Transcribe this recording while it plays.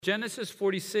Genesis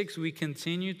 46, we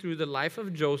continue through the life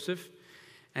of Joseph.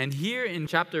 And here in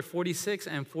chapter 46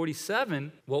 and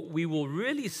 47, what we will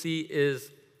really see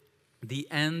is the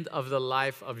end of the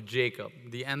life of Jacob.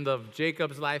 The end of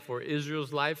Jacob's life, or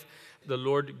Israel's life. The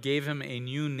Lord gave him a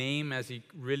new name as he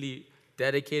really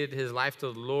dedicated his life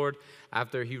to the Lord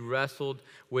after he wrestled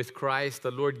with Christ. The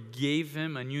Lord gave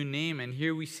him a new name, and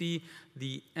here we see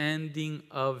the ending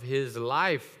of his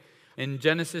life. In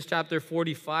Genesis chapter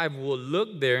 45, we'll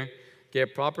look there,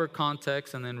 get proper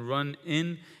context, and then run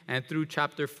in and through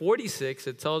chapter 46.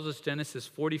 It tells us, Genesis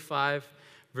 45,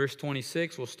 verse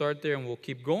 26. We'll start there and we'll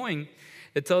keep going.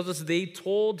 It tells us, they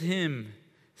told him,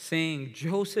 saying,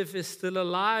 Joseph is still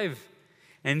alive,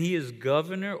 and he is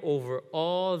governor over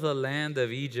all the land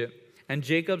of Egypt. And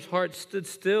Jacob's heart stood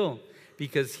still,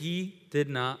 because he did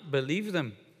not believe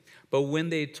them. But when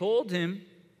they told him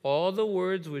all the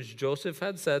words which Joseph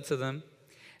had said to them,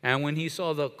 and when he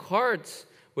saw the carts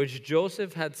which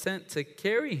Joseph had sent to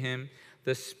carry him,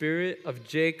 the spirit of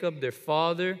Jacob, their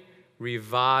father,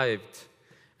 revived.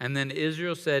 And then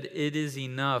Israel said, it is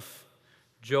enough.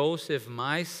 Joseph,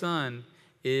 my son,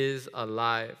 is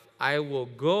alive. I will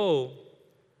go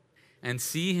and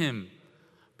see him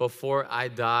before I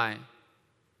die.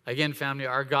 Again, family,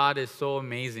 our God is so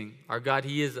amazing. Our God,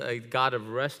 he is a God of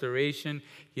restoration.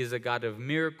 He is a God of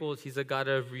miracles. He's a God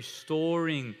of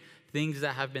restoring things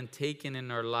that have been taken in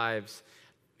our lives.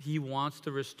 He wants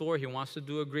to restore. He wants to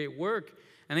do a great work.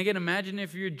 And again, imagine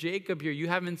if you're Jacob here. You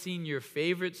haven't seen your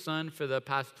favorite son for the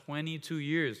past 22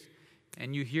 years,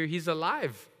 and you hear he's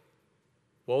alive.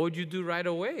 What would you do right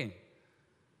away?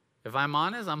 If I'm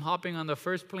honest, I'm hopping on the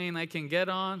first plane I can get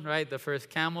on, right? The first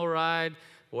camel ride,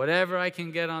 whatever I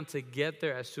can get on to get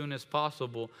there as soon as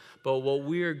possible. But what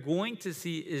we are going to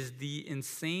see is the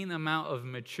insane amount of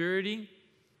maturity,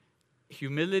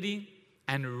 humility,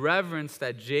 and reverence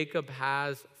that Jacob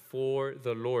has for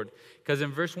the Lord. Because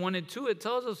in verse 1 and 2, it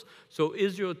tells us, so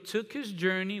Israel took his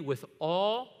journey with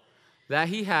all that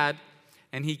he had,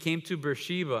 and he came to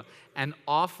Beersheba and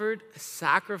offered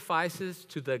sacrifices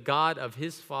to the God of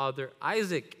his father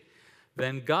Isaac.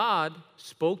 Then God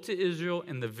spoke to Israel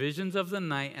in the visions of the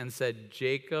night and said,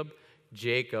 Jacob,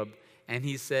 Jacob. And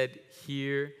he said,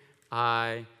 here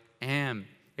I am.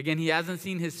 Again, he hasn't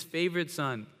seen his favorite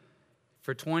son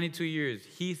for 22 years.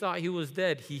 He thought he was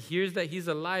dead. He hears that he's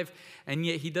alive, and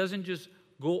yet he doesn't just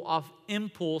go off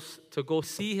impulse to go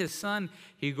see his son.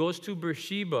 He goes to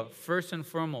Beersheba first and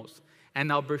foremost. And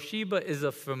now Beersheba is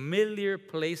a familiar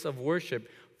place of worship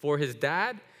for his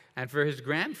dad and for his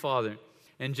grandfather.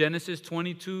 In Genesis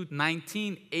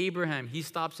 22:19, Abraham, he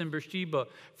stops in Beersheba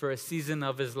for a season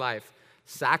of his life,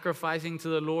 sacrificing to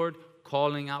the Lord,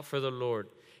 calling out for the Lord.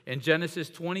 In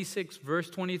Genesis 26, verse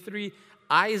 23,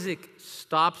 Isaac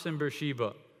stops in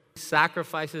Beersheba,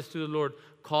 sacrifices to the Lord,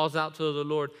 calls out to the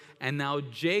Lord. And now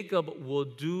Jacob will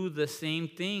do the same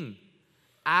thing,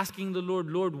 asking the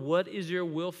Lord, Lord, what is your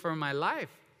will for my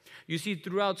life? You see,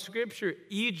 throughout Scripture,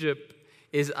 Egypt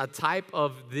is a type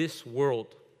of this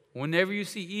world. Whenever you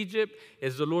see Egypt,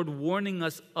 is the Lord warning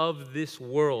us of this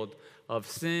world, of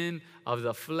sin, of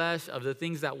the flesh, of the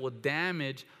things that will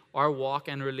damage our walk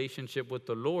and relationship with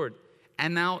the Lord.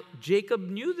 And now Jacob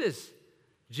knew this.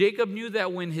 Jacob knew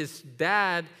that when his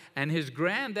dad and his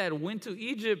granddad went to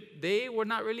Egypt, they were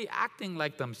not really acting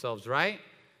like themselves, right?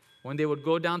 When they would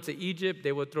go down to Egypt,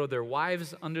 they would throw their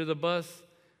wives under the bus.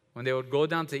 When they would go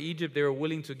down to Egypt, they were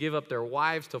willing to give up their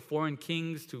wives to foreign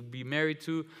kings to be married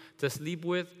to sleep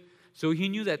with. So he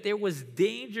knew that there was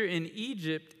danger in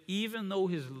Egypt, even though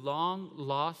his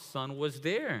long-lost son was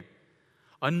there.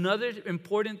 Another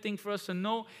important thing for us to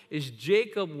know is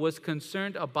Jacob was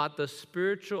concerned about the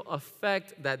spiritual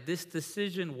effect that this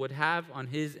decision would have on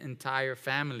his entire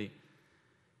family.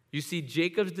 You see,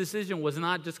 Jacob's decision was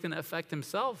not just going to affect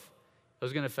himself. It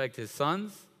was going to affect his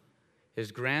sons,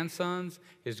 his grandsons,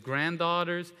 his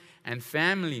granddaughters, and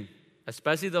family,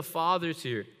 especially the fathers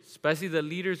here, especially the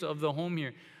leaders of the home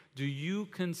here. Do you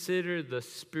consider the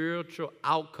spiritual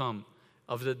outcome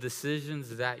of the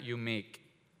decisions that you make?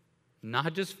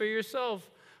 Not just for yourself,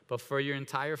 but for your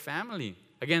entire family.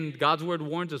 Again, God's word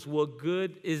warns us, what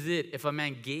good is it if a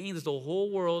man gains the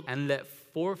whole world and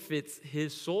forfeits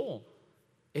his soul?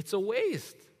 It's a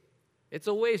waste. It's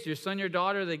a waste. Your son, your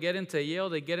daughter, they get into Yale,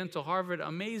 they get into Harvard.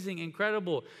 Amazing,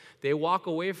 incredible. They walk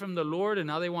away from the Lord and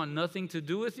now they want nothing to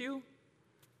do with you?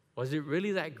 Was it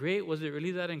really that great? Was it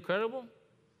really that incredible?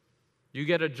 You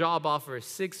get a job offer,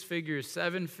 6-figure,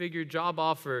 7-figure job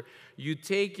offer. You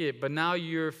take it, but now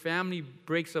your family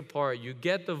breaks apart. You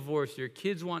get divorced. Your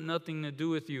kids want nothing to do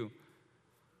with you.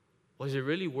 Was it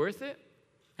really worth it?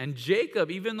 And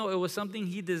Jacob, even though it was something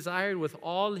he desired with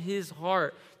all his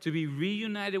heart to be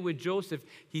reunited with Joseph,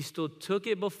 he still took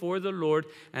it before the Lord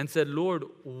and said, Lord,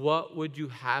 what would you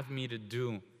have me to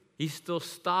do? He still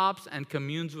stops and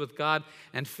communes with God.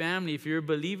 And family, if you're a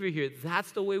believer here,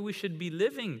 that's the way we should be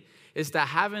living, is to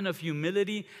have enough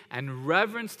humility and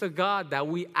reverence to God that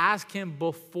we ask him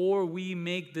before we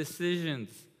make decisions.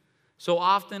 So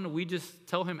often we just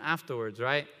tell him afterwards,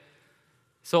 right?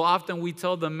 So often we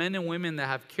tell the men and women that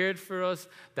have cared for us,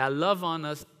 that love on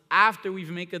us, after we've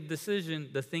made a decision,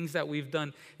 the things that we've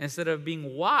done, instead of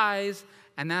being wise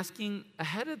and asking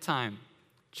ahead of time,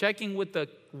 checking with the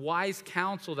wise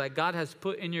counsel that God has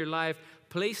put in your life,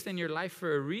 placed in your life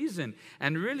for a reason.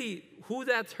 And really, who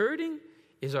that's hurting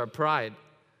is our pride.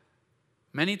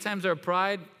 Many times our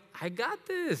pride, I got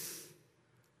this.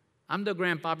 I'm the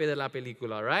grandpapi de la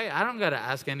película, right? I don't got to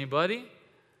ask anybody.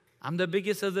 I'm the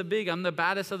biggest of the big. I'm the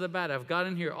baddest of the bad. I've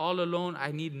gotten here all alone.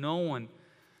 I need no one.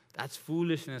 That's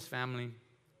foolishness, family.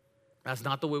 That's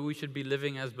not the way we should be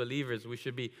living as believers. We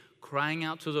should be crying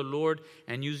out to the Lord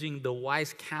and using the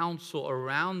wise counsel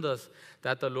around us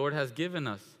that the Lord has given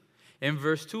us. In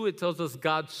verse 2, it tells us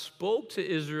God spoke to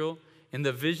Israel in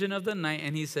the vision of the night,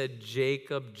 and he said,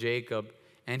 Jacob, Jacob.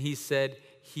 And he said,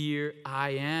 here I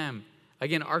am.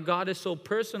 Again, our God is so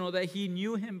personal that he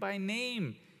knew him by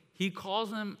name. He calls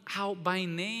him out by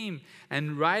name.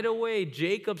 And right away,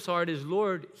 Jacob's heart is,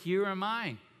 Lord, here am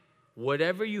I.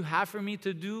 Whatever you have for me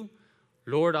to do,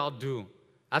 Lord, I'll do.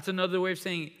 That's another way of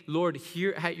saying, Lord,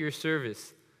 here at your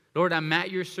service. Lord, I'm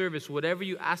at your service. Whatever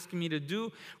you ask me to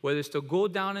do, whether it's to go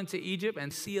down into Egypt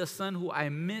and see a son who I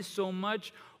miss so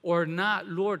much or not,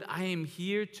 Lord, I am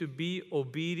here to be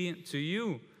obedient to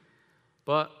you.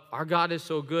 But our God is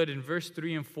so good. In verse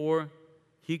 3 and 4,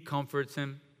 he comforts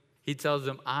him. He tells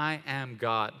him, I am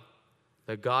God,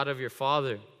 the God of your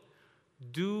father.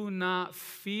 Do not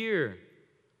fear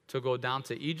to go down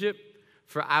to Egypt,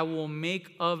 for I will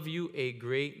make of you a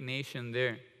great nation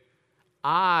there.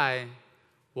 I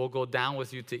will go down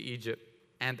with you to Egypt,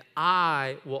 and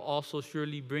I will also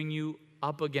surely bring you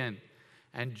up again,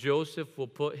 and Joseph will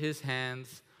put his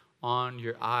hands on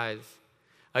your eyes.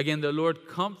 Again, the Lord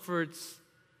comforts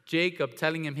Jacob,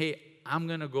 telling him, hey, I'm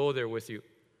going to go there with you.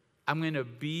 I'm going to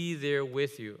be there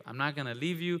with you. I'm not going to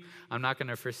leave you. I'm not going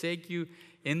to forsake you.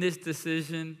 In this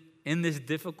decision, in this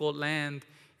difficult land,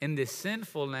 in this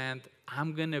sinful land,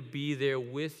 I'm going to be there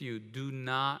with you. Do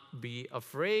not be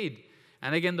afraid.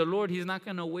 And again, the Lord, he's not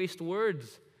going to waste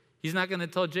words. He's not going to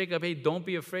tell Jacob, hey, don't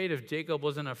be afraid, if Jacob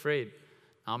wasn't afraid.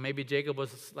 Now, maybe Jacob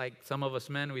was like some of us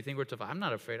men. We think we're tough. I'm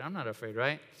not afraid,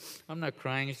 right? I'm not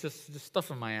crying. It's just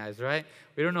stuff in my eyes, right?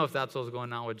 We don't know if that's what's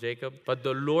going on with Jacob. But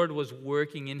the Lord was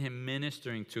working in him,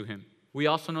 ministering to him. We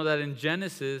also know that in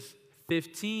Genesis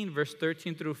 15, verse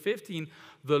 13 through 15,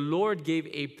 the Lord gave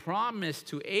a promise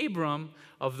to Abram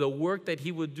of the work that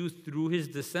he would do through his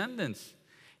descendants.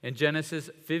 In Genesis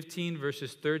 15,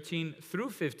 verses 13 through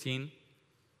 15,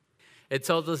 it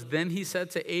tells us, then he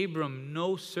said to Abram,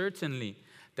 know certainly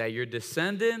that your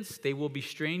descendants, they will be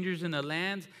strangers in a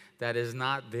land that is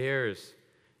not theirs,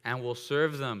 and will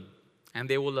serve them, and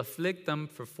they will afflict them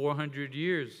for 400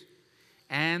 years.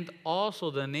 And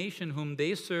also the nation whom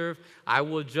they serve, I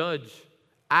will judge.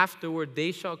 Afterward,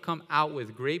 they shall come out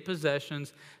with great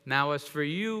possessions. Now as for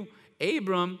you,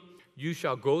 Abram, you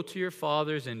shall go to your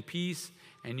fathers in peace,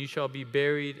 and you shall be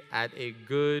buried at a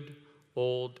good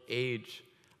old age.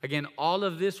 Again, all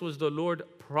of this was the Lord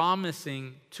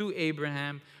promising to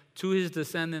Abraham, to his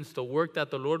descendants, the work that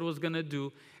the Lord was going to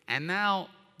do. And now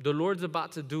the Lord's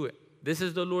about to do it. This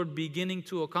is the Lord beginning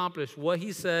to accomplish what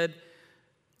he said,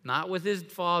 not with his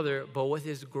father, but with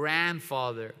his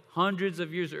grandfather, hundreds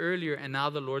of years earlier. And now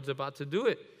the Lord's about to do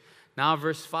it. Now,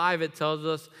 verse 5, it tells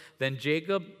us, then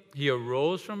Jacob, he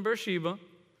arose from Beersheba,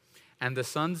 and the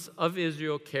sons of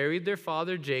Israel carried their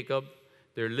father Jacob,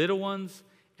 their little ones,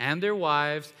 and their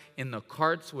wives in the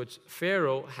carts which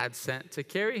Pharaoh had sent to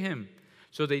carry him.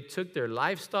 So they took their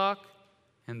livestock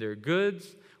and their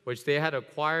goods, which they had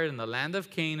acquired in the land of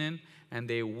Canaan, and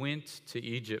they went to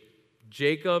Egypt.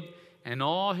 Jacob and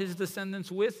all his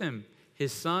descendants with him,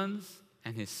 his sons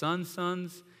and his sons'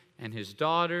 sons, and his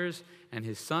daughters and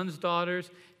his sons'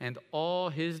 daughters, and all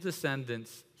his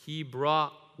descendants he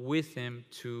brought with him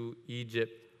to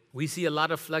Egypt. We see a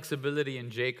lot of flexibility in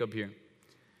Jacob here.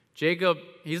 Jacob,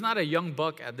 he's not a young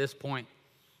buck at this point.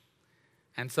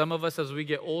 And some of us, as we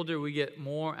get older, we get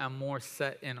more and more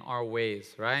set in our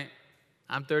ways, right?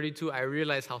 I'm 32. I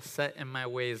realize how set in my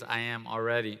ways I am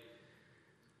already.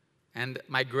 And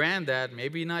my granddad,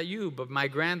 maybe not you, but my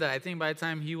granddad, I think by the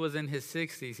time he was in his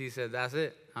 60s, he said, that's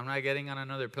it. I'm not getting on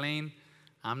another plane.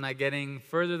 I'm not getting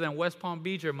further than West Palm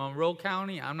Beach or Monroe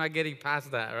County. I'm not getting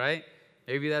past that, right?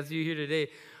 Maybe that's you here today.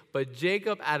 But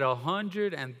Jacob, at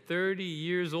 130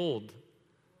 years old,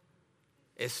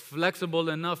 is flexible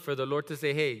enough for the Lord to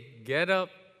say, hey, get up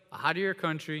out of your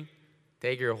country,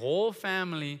 take your whole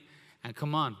family, and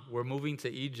come on, we're moving to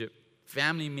Egypt.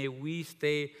 Family, may we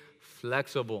stay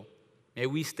flexible. May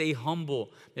we stay humble.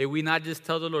 May we not just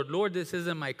tell the Lord, Lord, this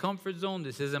isn't my comfort zone,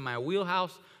 this isn't my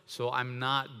wheelhouse, so I'm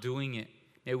not doing it.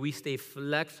 May we stay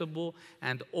flexible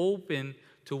and open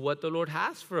to what the Lord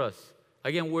has for us.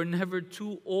 Again, we're never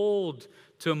too old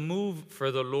to move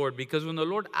for the Lord, because when the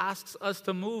Lord asks us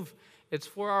to move, it's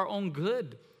for our own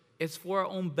good. It's for our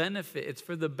own benefit. It's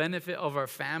for the benefit of our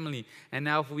family. And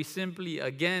now if we simply,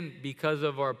 again, because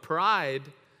of our pride,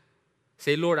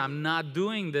 say, Lord, I'm not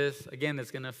doing this, again,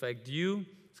 it's going to affect you.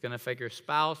 It's going to affect your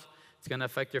spouse. It's going to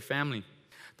affect your family.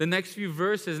 The next few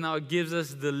verses now gives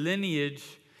us the lineage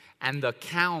and the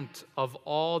count of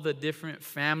all the different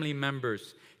family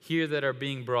members here that are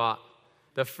being brought.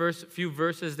 The first few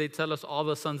verses, they tell us all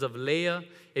the sons of Leah.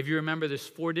 If you remember, there's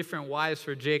 4 different wives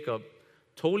for Jacob.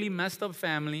 Totally messed up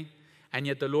family, and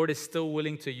yet the Lord is still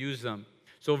willing to use them.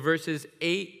 So verses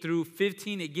 8 through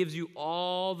 15, it gives you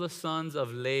all the sons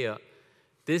of Leah.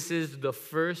 This is the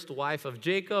first wife of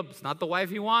Jacob. It's not the wife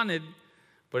he wanted,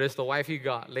 but it's the wife he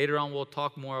got. Later on, we'll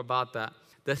talk more about that.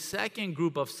 The second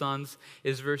group of sons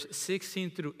is verse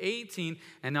 16 through 18,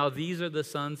 and now these are the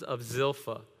sons of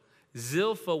Zilpah.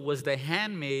 Zilpah was the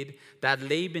handmaid that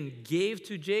Laban gave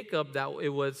to Jacob, that it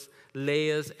was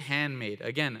Leah's handmaid.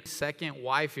 Again, second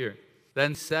wife here.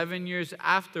 Then 7 years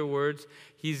afterwards,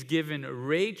 he's given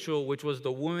Rachel, which was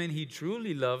the woman he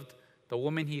truly loved, the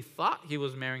woman he thought he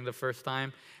was marrying the first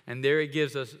time. And there it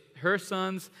gives us her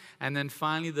sons. And then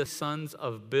finally the sons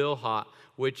of Bilhah,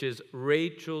 which is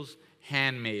Rachel's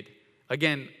handmaid.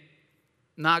 Again,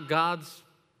 not God's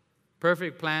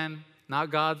perfect plan, not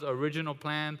God's original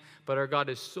plan, but our God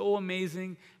is so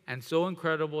amazing and so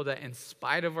incredible that in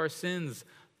spite of our sins,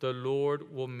 the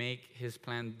Lord will make his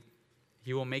plan.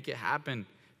 He will make it happen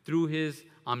through his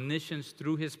omniscience,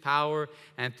 through his power,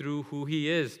 and through who he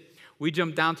is. We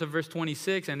jump down to verse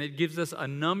 26, and it gives us a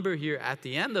number here at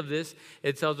the end of this.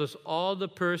 It tells us all the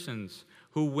persons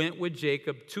who went with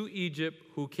Jacob to Egypt,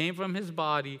 who came from his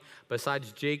body,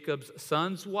 besides Jacob's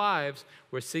sons' wives,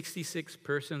 were 66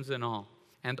 persons in all.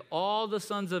 And all the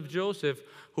sons of Joseph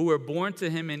who were born to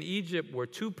him in Egypt were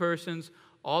 2 persons.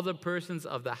 All the persons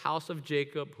of the house of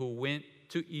Jacob who went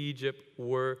to Egypt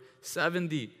were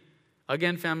 70.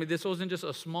 Again, family, this wasn't just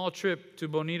a small trip to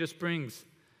Bonita Springs.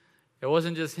 It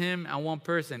wasn't just him and one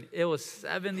person. It was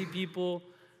 70 people,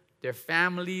 their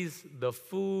families, the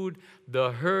food,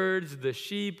 the herds, the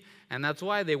sheep. And that's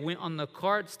why they went on the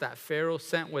carts that Pharaoh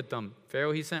sent with them.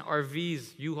 Pharaoh, he sent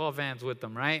RVs, U-Haul vans with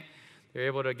them, right? They're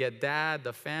able to get dad,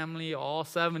 the family, all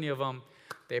 70 of them.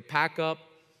 They pack up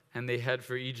and they head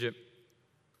for Egypt.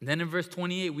 And then in verse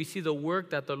 28, we see the work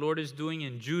that the Lord is doing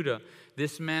in Judah.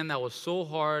 This man that was so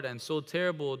hard and so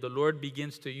terrible, the Lord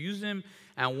begins to use him.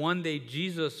 And one day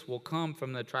Jesus will come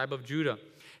from the tribe of Judah.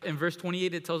 In verse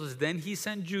 28, it tells us, then he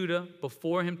sent Judah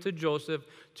before him to Joseph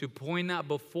to point out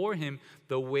before him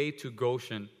the way to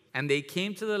Goshen. And they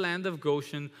came to the land of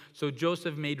Goshen. So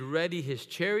Joseph made ready his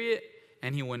chariot,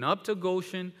 and he went up to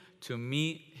Goshen to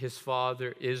meet his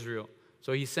father Israel.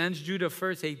 So he sends Judah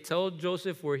first. Hey, tell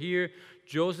Joseph we're here.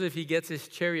 Joseph, he gets his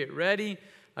chariot ready.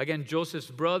 Again, Joseph's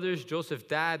brothers, Joseph's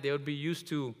dad, they would be used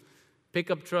to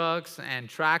pickup trucks and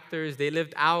tractors. They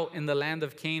lived out in the land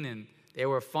of Canaan. They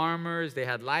were farmers. They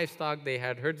had livestock. They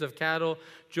had herds of cattle.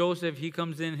 Joseph, he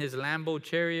comes in his Lambo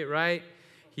chariot, right?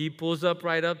 He pulls up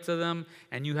right up to them.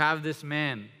 And you have this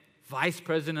man, vice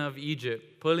president of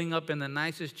Egypt, pulling up in the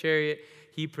nicest chariot.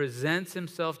 He presents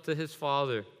himself to his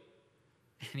father.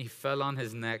 And he fell on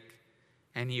his neck.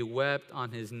 And he wept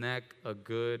on his neck a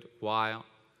good while.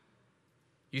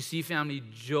 You see, family,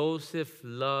 Joseph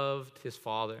loved his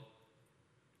father.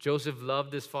 Joseph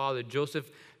loved his father. Joseph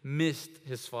missed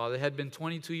his father. It had been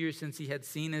 22 years since he had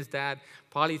seen his dad,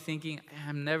 probably thinking,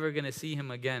 I'm never going to see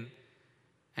him again.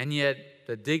 And yet,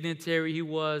 the dignitary he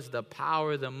was, the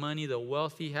power, the money, the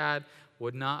wealth he had,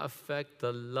 would not affect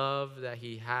the love that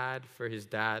he had for his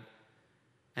dad.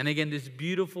 And again, this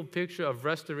beautiful picture of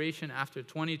restoration after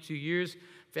 22 years.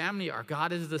 Family, our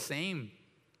God is the same.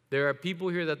 There are people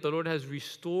here that the Lord has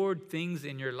restored things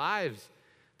in your lives.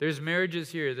 There's marriages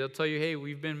here. They'll tell you, hey,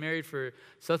 we've been married for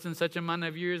such and such amount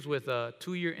of years with a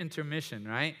 2-year intermission,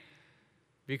 right?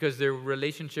 Because their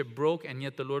relationship broke and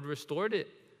yet the Lord restored it.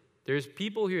 There's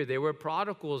people here, they were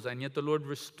prodigals and yet the Lord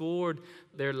restored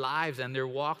their lives and their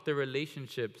walk, their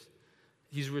relationships.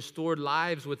 He's restored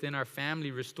lives within our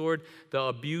family, restored the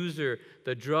abuser,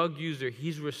 the drug user.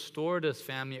 He's restored us,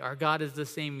 family. Our God is the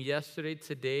same yesterday,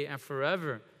 today, and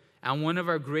forever. And one of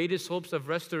our greatest hopes of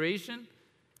restoration,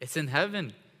 it's in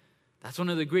heaven. That's one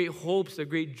of the great hopes, the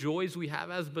great joys we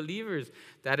have as believers,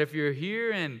 that if you're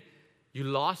here and you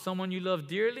lost someone you love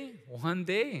dearly, one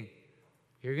day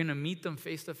you're going to meet them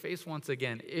face to face once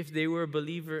again, if they were a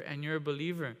believer and you're a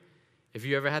believer. If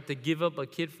you ever had to give up a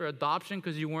kid for adoption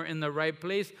because you weren't in the right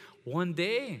place, one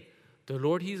day the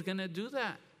Lord, He's going to do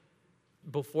that.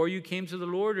 Before you came to the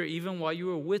Lord, or even while you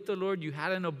were with the Lord, you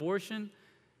had an abortion,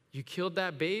 you killed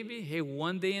that baby. Hey,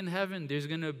 one day in heaven, there's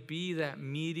going to be that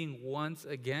meeting once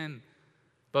again.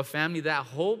 But family, that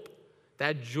hope,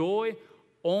 that joy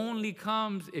only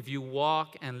comes if you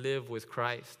walk and live with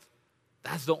Christ.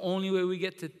 That's the only way we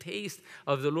get to taste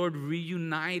of the Lord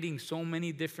reuniting so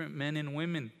many different men and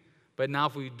women. But now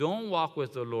if we don't walk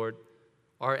with the Lord,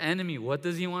 our enemy, what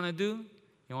does he want to do?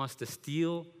 He wants to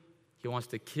steal, he wants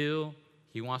to kill,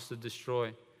 he wants to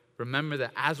destroy. Remember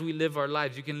that as we live our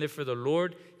lives, you can live for the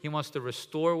Lord. He wants to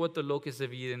restore what the locusts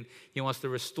have eaten. He wants to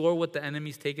restore what the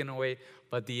enemy's taken away.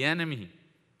 But the enemy,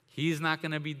 he's not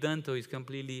going to be done till he's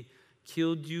completely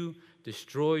killed you,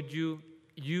 destroyed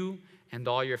you and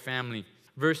all your family.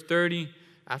 Verse 30,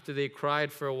 after they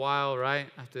cried for a while, right?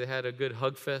 After they had a good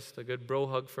hug fest, a good bro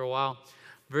hug for a while.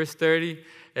 Verse 30,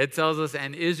 it tells us,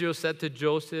 and Israel said to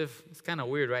Joseph, it's kind of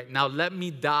weird, right? Now let me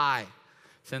die,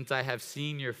 since I have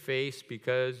seen your face,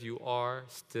 because you are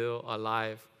still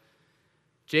alive.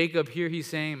 Jacob here, he's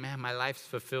saying, man, my life's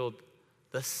fulfilled.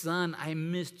 The son I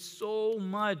missed so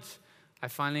much, I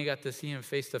finally got to see him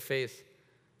face to face.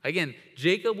 Again,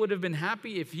 Jacob would have been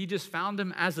happy if he just found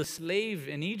him as a slave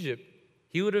in Egypt.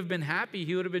 He would have been happy.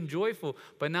 He would have been joyful.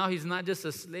 But now he's not just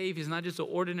a slave. He's not just an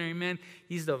ordinary man.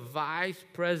 He's the vice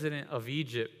president of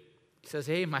Egypt. He says,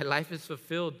 hey, my life is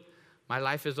fulfilled. My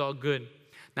life is all good.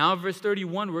 Now in verse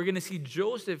 31, we're going to see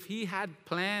Joseph. He had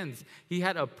plans. He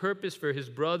had a purpose for his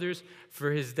brothers,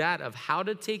 for his dad, of how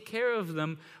to take care of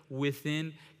them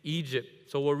within Egypt.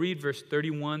 So we'll read verse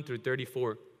 31 through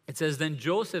 34. It says, then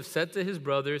Joseph said to his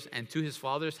brothers and to his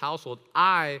father's household,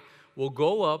 I will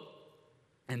go up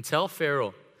and tell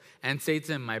Pharaoh and say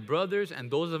to him, my brothers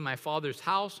and those of my father's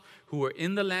house who are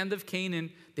in the land of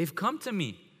Canaan, they've come to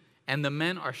me, and the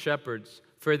men are shepherds,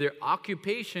 for their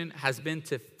occupation has been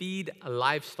to feed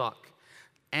livestock.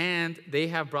 And they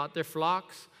have brought their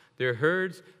flocks, their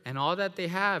herds, and all that they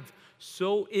have.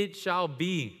 So it shall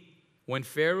be, when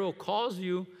Pharaoh calls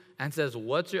you and says,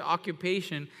 what's your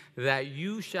occupation? That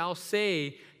you shall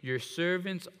say, your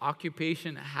servant's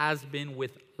occupation has been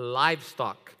with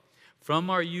livestock. From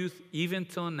our youth even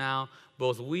till now,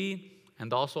 both we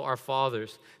and also our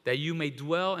fathers, that you may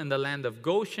dwell in the land of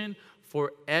Goshen,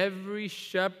 for every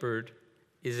shepherd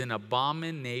is an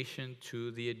abomination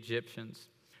to the Egyptians.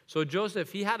 So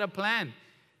Joseph, he had a plan.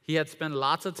 He had spent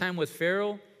lots of time with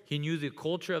Pharaoh. He knew the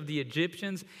culture of the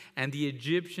Egyptians, and the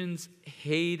Egyptians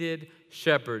hated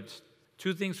shepherds.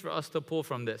 Two things for us to pull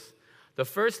from this. The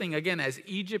first thing, again, as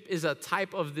Egypt is a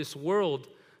type of this world,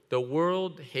 the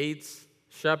world hates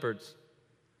shepherds.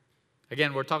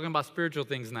 Again, we're talking about spiritual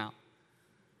things now.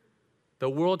 The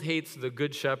world hates the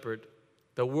good shepherd.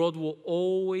 The world will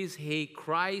always hate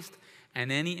Christ and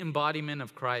any embodiment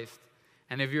of Christ.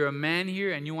 And if you're a man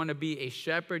here and you want to be a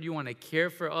shepherd, you want to care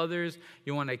for others,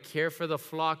 you want to care for the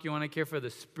flock, you want to care for the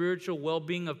spiritual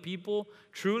well-being of people,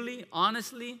 truly,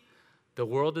 honestly, the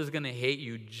world is going to hate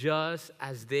you just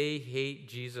as they hate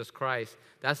Jesus Christ.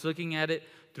 That's looking at it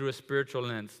through a spiritual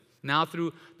lens. Now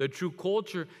through the true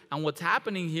culture and what's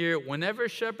happening here, whenever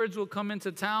shepherds will come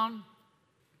into town,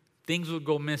 things would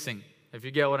go missing, if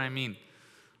you get what I mean.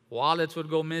 Wallets would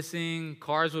go missing,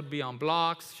 cars would be on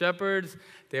blocks. Shepherds,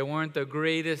 they weren't the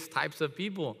greatest types of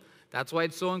people. That's why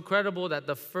it's so incredible that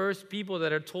the first people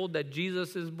that are told that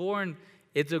Jesus is born,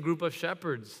 it's a group of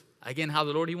shepherds. Again, how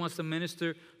the Lord, He wants to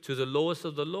minister to the lowest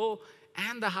of the low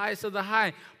and the highest of the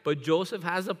high. But Joseph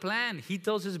has a plan. He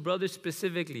tells his brothers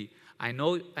specifically, I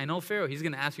know Pharaoh, he's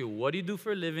going to ask you, what do you do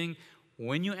for a living?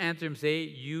 When you answer him, say,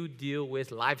 you deal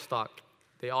with livestock.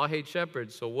 They all hate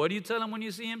shepherds. So what do you tell him when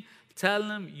you see him? Tell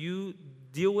him you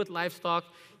deal with livestock.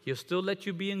 He'll still let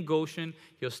you be in Goshen.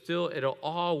 It'll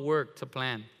all work to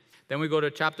plan. Then we go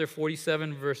to chapter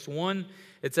 47, verse 1.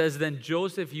 It says, then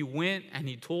Joseph, he went and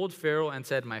he told Pharaoh and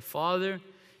said, my father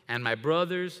and my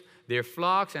brothers, their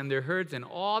flocks and their herds and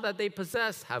all that they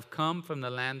possess have come from the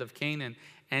land of Canaan.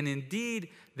 And indeed,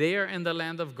 they are in the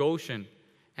land of Goshen.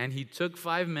 And he took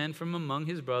 5 men from among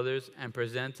his brothers and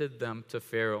presented them to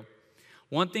Pharaoh.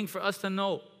 One thing for us to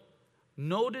know,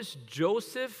 notice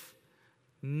Joseph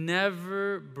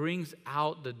never brings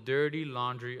out the dirty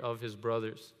laundry of his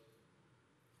brothers.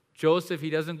 Joseph, he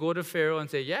doesn't go to Pharaoh and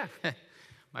say, yeah,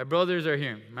 my brothers are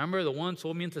here. Remember the one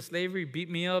sold me into slavery, beat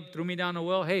me up, threw me down a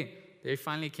well? Hey, they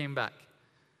finally came back.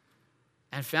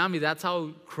 And family, that's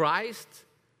how Christ,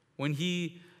 when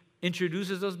he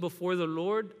introduces us before the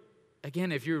Lord,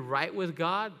 again, if you're right with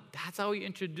God, that's how he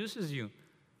introduces you.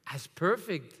 As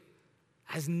perfect,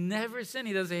 as never sinned.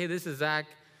 He doesn't say, hey, this is Zach.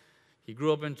 He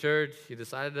grew up in church. He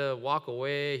decided to walk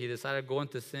away. He decided to go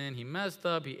into sin. He messed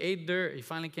up. He ate dirt. He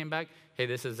finally came back. Hey,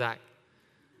 this is Zach.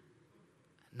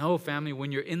 No, family,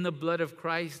 when you're in the blood of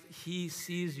Christ, he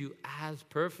sees you as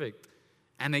perfect.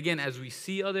 And again, as we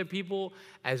see other people,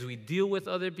 as we deal with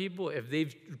other people, if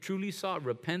they've truly sought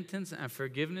repentance and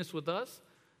forgiveness with us,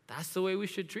 that's the way we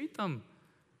should treat them.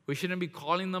 We shouldn't be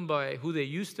calling them by who they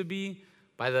used to be,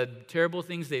 by the terrible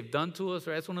things they've done to us.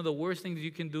 Right? That's one of the worst things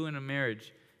you can do in a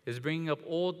marriage, is bringing up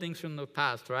old things from the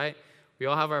past, right? We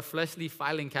all have our fleshly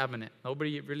filing cabinet.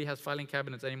 Nobody really has filing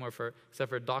cabinets anymore except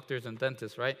for doctors and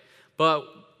dentists, right? But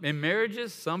in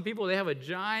marriages, some people, they have a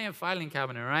giant filing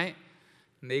cabinet, right?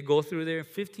 And they go through there.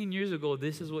 15 years ago,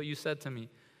 this is what you said to me.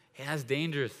 Hey, that's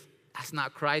dangerous. That's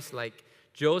not Christ-like.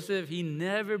 Joseph, he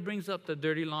never brings up the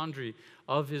dirty laundry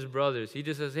of his brothers. He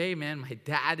just says, hey, man, my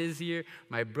dad is here.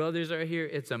 My brothers are here.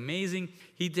 It's amazing.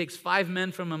 He takes 5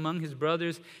 men from among his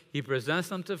brothers. He presents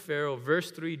them to Pharaoh.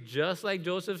 Verse 3, just like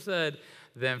Joseph said,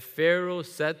 then Pharaoh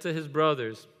said to his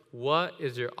brothers, what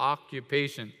is your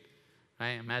occupation?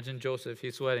 Right? Imagine Joseph,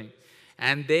 he's sweating.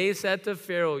 And they said to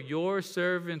Pharaoh, your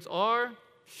servants are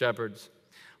shepherds,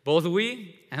 both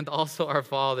we and also our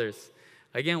fathers.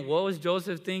 Again, what was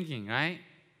Joseph thinking, right?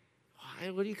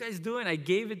 What are you guys doing? I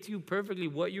gave it to you perfectly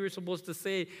what you were supposed to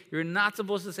say. You're not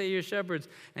supposed to say you're shepherds.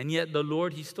 And yet the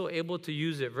Lord, he's still able to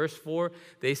use it. Verse 4,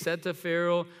 they said to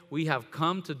Pharaoh, we have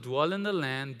come to dwell in the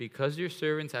land because your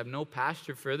servants have no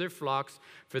pasture for their flocks,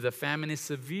 for the famine is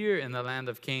severe in the land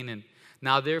of Canaan.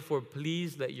 Now therefore,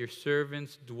 please let your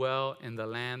servants dwell in the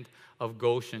land of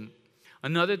Goshen.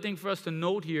 Another thing for us to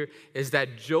note here is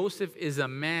that Joseph is a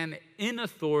man in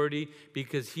authority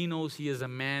because he knows he is a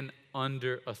man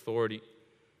under authority.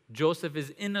 Joseph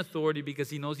is in authority because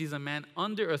he knows he's a man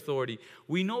under authority.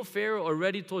 We know Pharaoh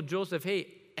already told Joseph, hey,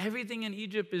 everything in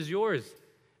Egypt is yours.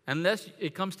 Unless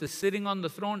it comes to sitting on the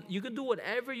throne, you can do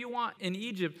whatever you want in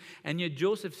Egypt. And yet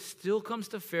Joseph still comes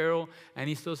to Pharaoh and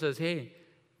he still says, hey,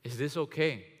 is this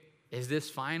okay? Is this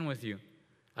fine with you?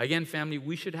 Again, family,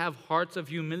 we should have hearts of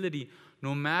humility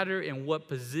no matter in what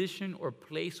position or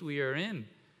place we are in.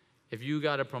 If you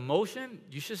got a promotion,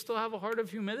 you should still have a heart of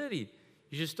humility.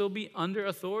 You should still be under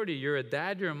authority. You're a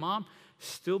dad, you're a mom,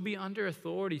 still be under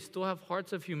authority. Still have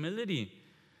hearts of humility.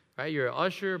 Right? You're an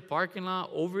usher, parking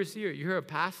lot, overseer, you're a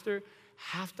pastor,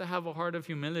 have to have a heart of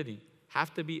humility.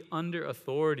 Have to be under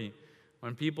authority.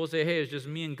 When people say, hey, it's just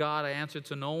me and God, I answer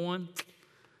to no one,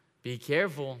 be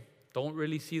careful. Don't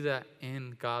really see that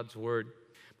in God's word.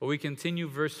 But we continue,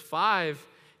 verse 5,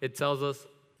 it tells us,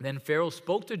 then Pharaoh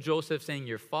spoke to Joseph, saying,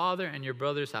 your father and your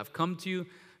brothers have come to you.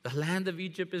 The land of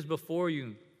Egypt is before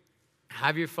you.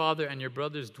 Have your father and your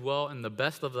brothers dwell in the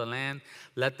best of the land.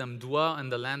 Let them dwell in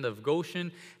the land of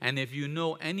Goshen. And if you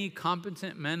know any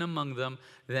competent men among them,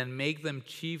 then make them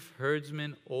chief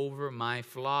herdsmen over my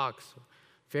flocks.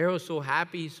 Pharaoh's so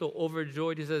happy, he's so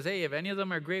overjoyed. He says, hey, if any of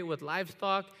them are great with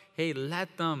livestock, hey,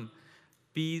 let them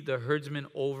be the herdsman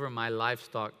over my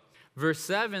livestock. Verse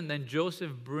 7, then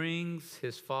Joseph brings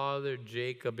his father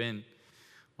Jacob in.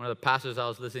 One of the pastors I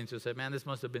was listening to said, man, this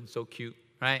must have been so cute,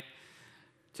 right?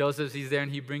 Joseph, he's there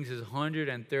and he brings his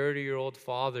 130-year-old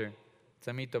father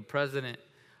to meet the president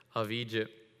of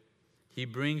Egypt. He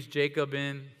brings Jacob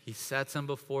in, he sets him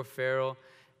before Pharaoh,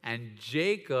 and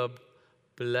Jacob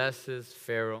blesses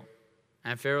Pharaoh.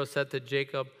 And Pharaoh said to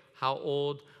Jacob, how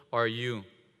old are you?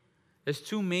 There's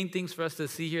 2 main things for us to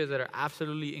see here that are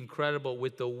absolutely incredible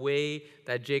with the way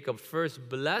that Jacob first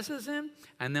blesses him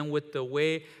and then with the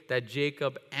way that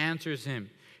Jacob answers him.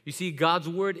 You see, God's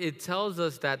word, it tells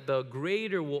us that the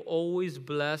greater will always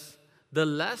bless the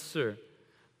lesser.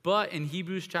 But in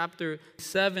Hebrews chapter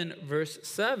 7, verse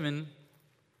 7,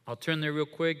 I'll turn there real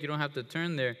quick. You don't have to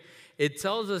turn there. It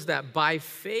tells us that by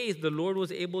faith, the Lord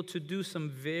was able to do some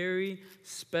very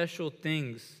special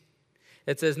things.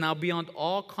 It says, now beyond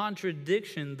all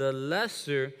contradiction, the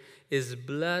lesser is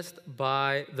blessed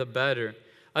by the better.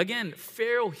 Again,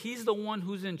 Pharaoh, he's the one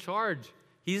who's in charge.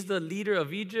 He's the leader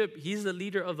of Egypt. He's the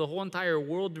leader of the whole entire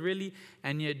world, really.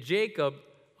 And yet Jacob,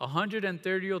 a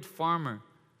 130-year-old farmer,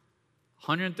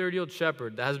 130-year-old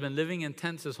shepherd that has been living in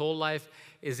tents his whole life,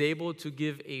 is able to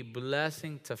give a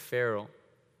blessing to Pharaoh.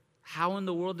 How in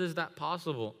the world is that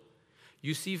possible?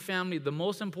 You see, family, the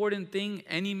most important thing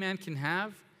any man can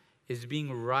have is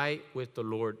being right with the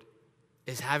Lord,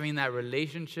 is having that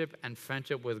relationship and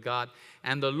friendship with God.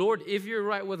 And the Lord, if you're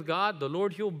right with God, the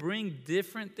Lord, He'll bring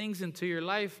different things into your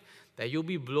life that you'll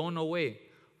be blown away.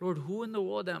 Lord, who in the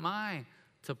world am I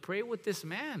to pray with this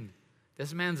man?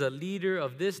 This man's a leader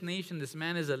of this nation. This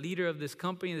man is a leader of this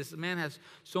company. This man has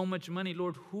so much money.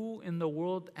 Lord, who in the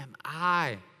world am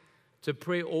I to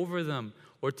pray over them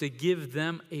or to give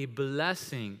them a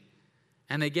blessing?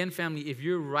 And again, family, if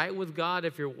you're right with God,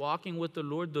 if you're walking with the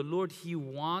Lord, He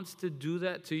wants to do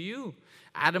that to you.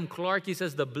 Adam Clark, he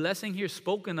says, the blessing here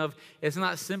spoken of is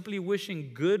not simply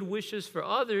wishing good wishes for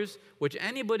others, which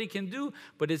anybody can do,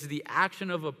 but it's the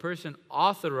action of a person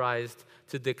authorized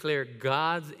to declare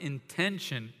God's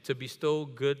intention to bestow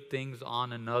good things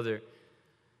on another.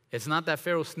 It's not that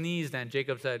Pharaoh sneezed and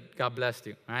Jacob said, God bless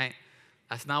you, right?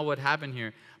 That's not what happened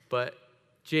here. But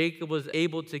Jacob was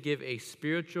able to give a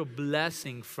spiritual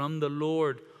blessing from the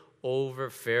Lord over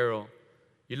Pharaoh.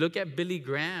 You look at Billy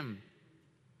Graham.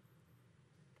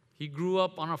 He grew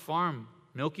up on a farm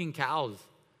milking cows.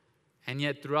 And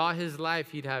yet throughout his life,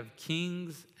 he'd have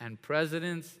kings and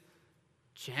presidents,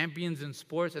 champions in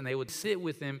sports, and they would sit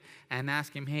with him and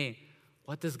ask him, hey,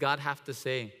 what does God have to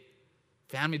say?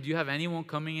 Family, do you have anyone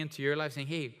coming into your life saying,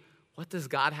 hey, what does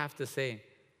God have to say?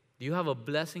 Do you have a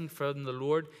blessing from the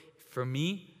Lord for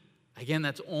me? Again,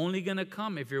 that's only going to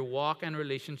come if your walk and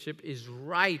relationship is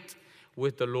right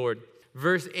with the Lord.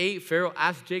 Verse 8, Pharaoh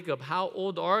asked Jacob, how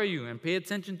old are you? And pay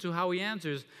attention to how he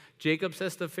answers. Jacob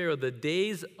says to Pharaoh, the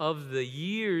days of the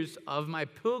years of my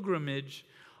pilgrimage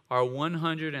are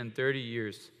 130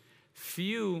 years.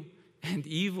 Few and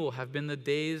evil have been the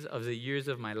days of the years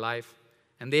of my life,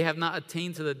 and they have not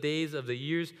attained to the days of the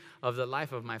years of the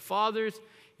life of my fathers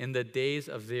in the days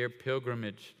of their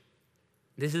pilgrimage.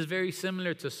 This is very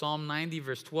similar to Psalm 90,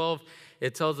 verse 12.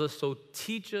 It tells us, so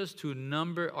teach us to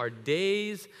number our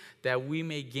days that we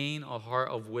may gain a heart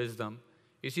of wisdom.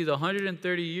 You see, the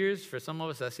 130 years, for some of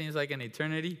us, that seems like an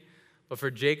eternity. But for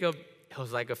Jacob, it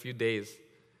was like a few days.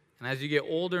 And as you get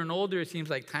older and older, it seems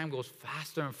like time goes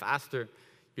faster and faster.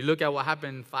 You look at what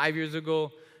happened 5 years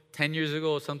ago, 10 years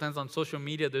ago. Sometimes on social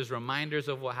media, there's reminders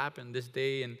of what happened this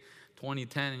day in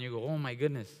 2010. And you go, oh my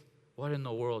goodness, what in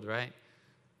the world, right?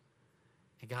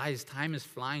 And guys, time is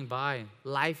flying by.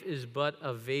 Life is but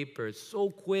a vapor. It's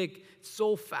so quick,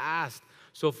 so fast.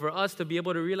 So for us to be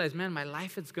able to realize, man, my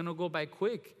life is going to go by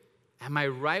quick. Am I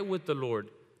right with the Lord?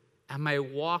 Am I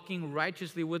walking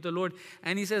righteously with the Lord?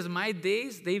 And he says, my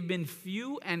days, they've been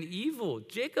few and evil.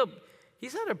 Jacob,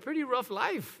 he's had a pretty rough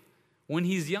life. When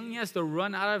he's young, he has to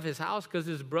run out of his house because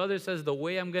his brother says, the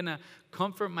way I'm going to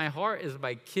comfort my heart is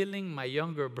by killing my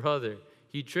younger brother.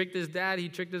 He tricked his dad. He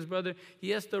tricked his brother. He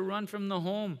has to run from the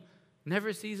home.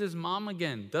 Never sees his mom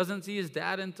again. Doesn't see his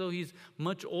dad until he's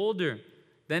much older.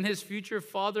 Then his future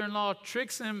father-in-law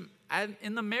tricks him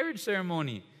in the marriage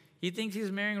ceremony. He thinks he's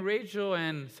marrying Rachel,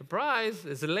 and surprise,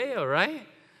 it's Leah, right?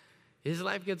 His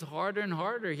life gets harder and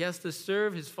harder. He has to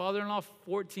serve his father-in-law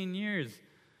 14 years.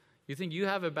 You think you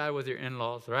have it bad with your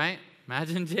in-laws, right?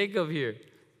 Imagine Jacob here.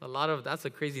 That's a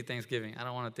crazy Thanksgiving. I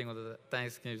don't want to think what the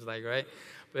Thanksgiving's like, right?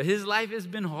 But his life has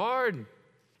been hard.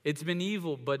 It's been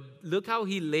evil. But look how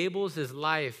he labels his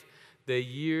life, the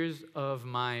years of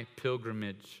my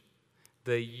pilgrimage.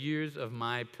 The years of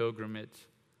my pilgrimage.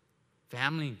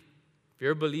 Family, if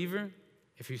you're a believer,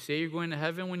 if you say you're going to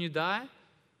heaven when you die,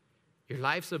 your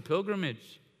life's a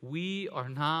pilgrimage. We are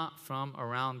not from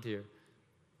around here.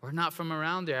 We're not from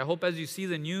around here. I hope as you see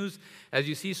the news, as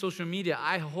you see social media,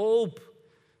 I hope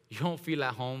you don't feel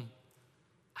at home.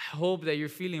 I hope that you're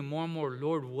feeling more and more,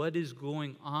 Lord, what is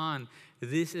going on?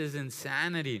 This is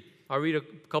insanity. I'll read a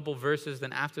couple verses,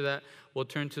 then after that, we'll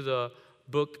turn to the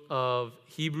book of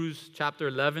Hebrews, chapter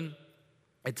 11.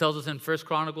 It tells us in 1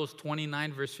 Chronicles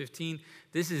 29, verse 15,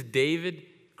 this is David,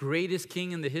 greatest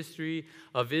king in the history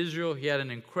of Israel. He had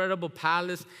an incredible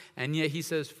palace, and yet he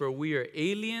says, for we are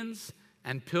aliens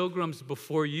and pilgrims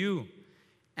before you,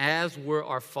 as were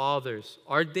our fathers.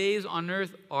 Our days on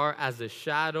earth are as a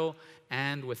shadow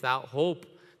and without hope.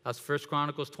 That's 1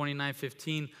 Chronicles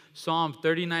 29:15. Psalm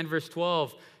 39, verse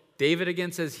 12. David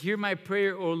again says, hear my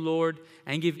prayer, O Lord,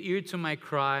 and give ear to my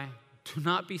cry. Do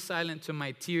not be silent to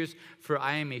my tears, for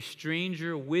I am a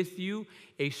stranger with you,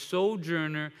 a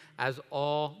sojourner as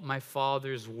all my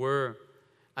fathers were.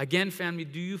 Again, family,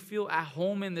 do you feel at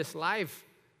home in this life?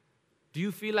 Do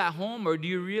you feel at home, or do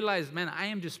you realize, man, I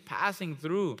am just passing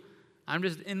through. I'm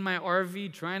just in my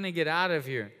RV trying to get out of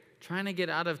here, trying to get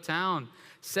out of town.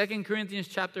 2 Corinthians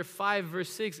chapter 5, verse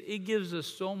 6, it gives us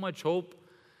so much hope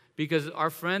because our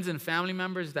friends and family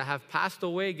members that have passed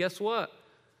away, guess what?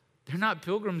 They're not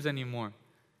pilgrims anymore.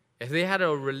 If they had a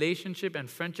relationship and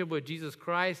friendship with Jesus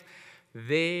Christ,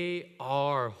 they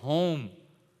are home.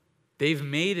 They've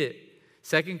made it.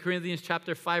 2 Corinthians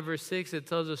chapter 5, verse 6, it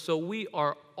tells us, so we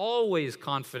are always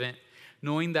confident,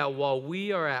 knowing that while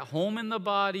we are at home in the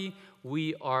body,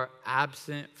 we are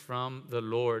absent from the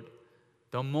Lord.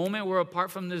 The moment we're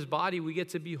apart from this body, we get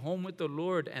to be home with the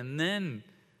Lord, and then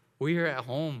we are at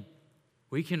home.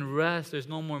 We can rest. There's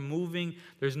no more moving.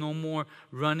 There's no more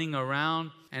running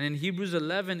around. And in Hebrews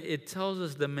 11, it tells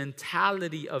us the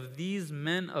mentality of these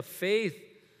men of faith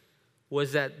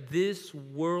was that this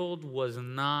world was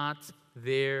not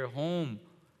their home.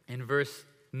 In verse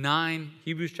 9,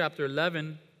 Hebrews chapter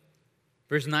 11,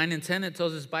 verse 9 and 10, it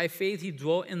tells us, by faith he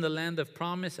dwelt in the land of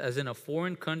promise as in a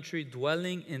foreign country,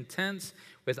 dwelling in tents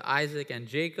with Isaac and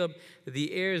Jacob,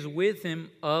 the heirs with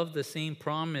him of the same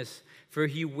promise. For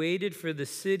he waited for the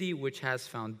city which has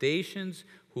foundations,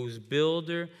 whose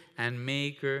builder and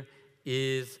maker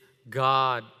is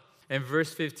God. In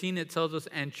verse 15, it tells us,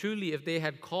 and truly, if they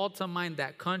had called to mind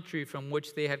that country from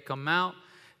which they had come out,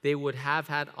 they would have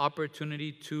had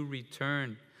opportunity to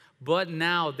return. But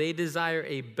now they desire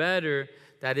a better,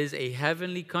 that is a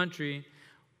heavenly country.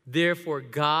 Therefore,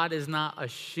 God is not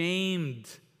ashamed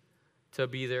to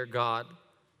be their God,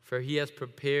 for he has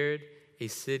prepared a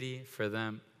city for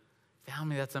them.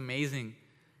 Family, that's amazing.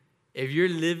 If you're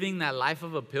living that life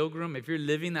of a pilgrim, if you're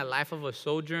living that life of a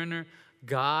sojourner,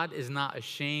 God is not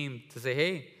ashamed to say,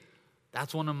 hey,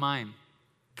 that's one of mine.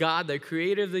 God, the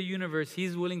creator of the universe,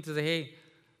 he's willing to say, hey,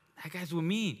 that guy's with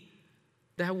me.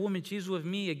 That woman, she's with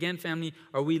me. Again, family,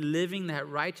 are we living that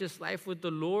righteous life with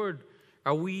the Lord?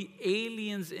 Are we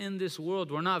aliens in this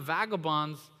world? We're not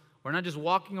vagabonds. We're not just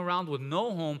walking around with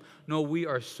no home. No, we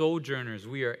are sojourners.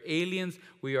 We are aliens.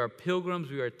 We are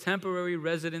pilgrims. We are temporary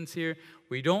residents here.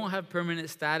 We don't have permanent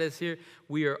status here.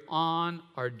 We are on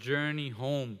our journey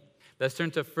home. Let's turn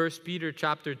to 1 Peter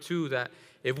chapter 2, that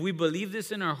if we believe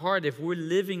this in our heart, if we're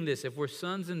living this, if we're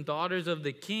sons and daughters of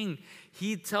the King,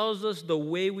 he tells us the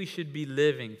way we should be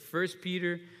living. 1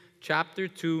 Peter chapter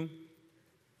 2,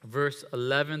 verse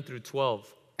 11 through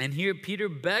 12. And here Peter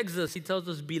begs us. He tells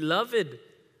us, beloved,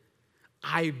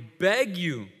 I beg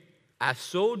you, as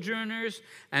sojourners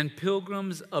and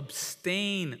pilgrims,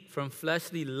 abstain from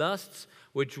fleshly lusts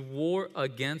which war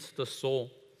against the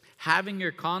soul, having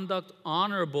your conduct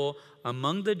honorable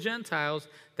among the Gentiles,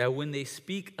 that when they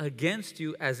speak against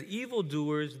you as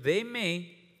evildoers, they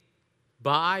may,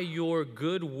 by your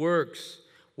good works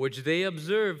which they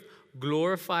observe,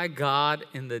 glorify God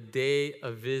in the day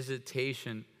of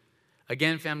visitation.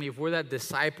 Again, family, if we're that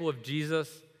disciple of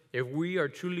Jesus, if we are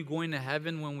truly going to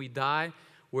heaven when we die,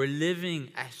 we're living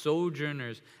as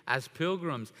sojourners, as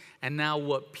pilgrims. And now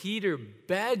what Peter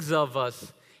begs of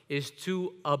us is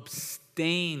to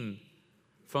abstain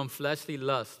from fleshly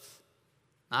lusts.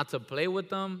 Not to play with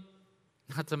them,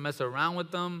 not to mess around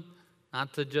with them,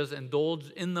 not to just indulge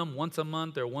in them once a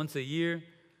month or once a year.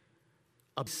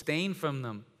 Abstain from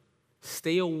them.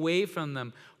 Stay away from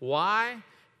them. Why?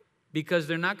 Because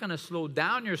they're not going to slow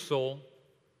down your soul.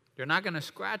 They're not going to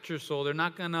scratch your soul. They're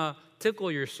not going to tickle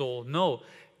your soul. No,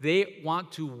 they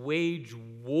want to wage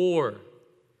war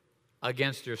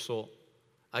against your soul.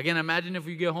 Again, imagine if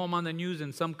we get home on the news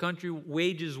and some country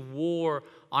wages war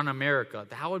on America.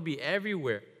 That would be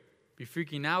everywhere. Be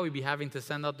freaking out. We'd be having to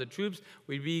send out the troops.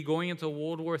 We'd be going into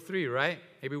World War III, right?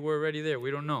 Maybe we're already there.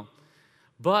 We don't know.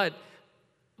 But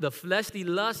the fleshly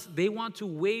lusts, they want to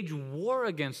wage war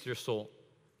against your soul.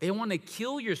 They want to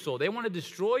kill your soul. They want to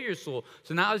destroy your soul.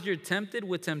 So now as you're tempted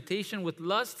with temptation, with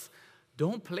lusts,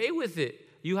 don't play with it.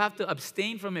 You have to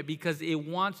abstain from it because it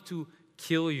wants to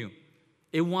kill you.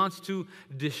 It wants to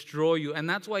destroy you. And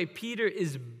that's why Peter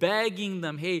is begging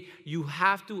them, hey, you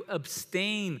have to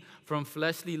abstain from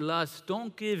fleshly lusts.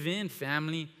 Don't give in,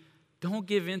 family. Don't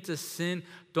give in to sin.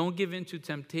 Don't give in to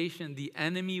temptation. The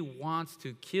enemy wants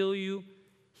to kill you.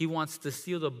 He wants to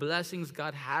steal the blessings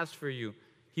God has for you.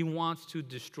 He wants to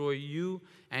destroy you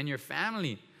and your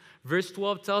family. Verse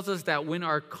 12 tells us that when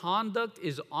our conduct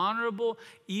is honorable,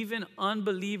 even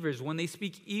unbelievers, when they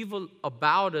speak evil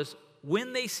about us,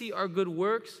 when they see our good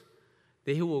works,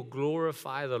 they will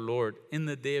glorify the Lord in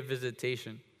the day of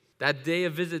visitation. That day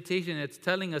of visitation, it's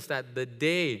telling us that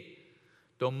the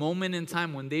moment in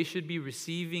time when they should be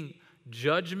receiving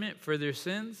judgment for their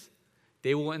sins,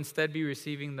 they will instead be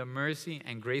receiving the mercy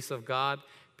and grace of God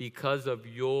because of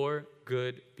your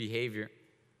good behavior.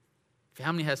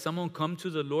 Family, has someone come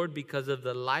to the Lord because of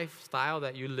the lifestyle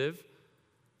that you live?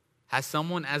 Has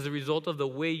someone, as a result of the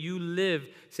way you live,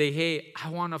 say, hey, I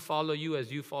want to follow you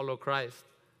as you follow Christ?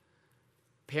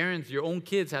 Parents, your own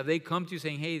kids, have they come to you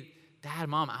saying, hey, Dad,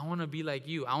 Mom, I want to be like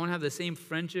you. I want to have the same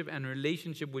friendship and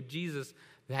relationship with Jesus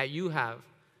that you have.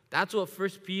 That's what 1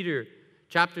 Peter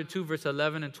chapter 2, verse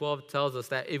 11 and 12 tells us,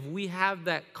 that if we have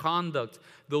that conduct,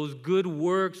 those good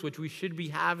works which we should be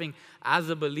having as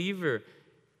a believer,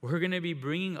 we're going to be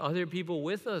bringing other people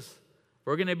with us.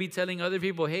 We're going to be telling other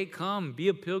people, hey, come, be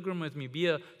a pilgrim with me, be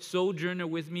a sojourner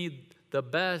with me. The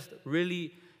best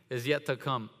really is yet to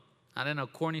come. Not in a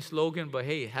corny slogan, but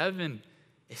hey, heaven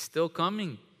is still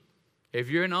coming. If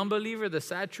you're an unbeliever, the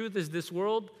sad truth is this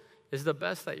world is the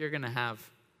best that you're going to have.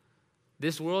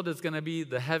 This world is going to be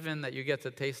the heaven that you get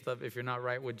to taste of if you're not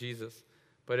right with Jesus.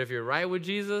 But if you're right with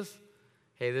Jesus,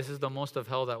 hey, this is the most of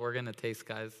hell that we're going to taste,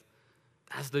 guys.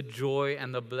 That's the joy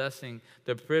and the blessing,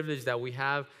 the privilege that we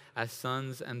have as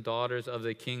sons and daughters of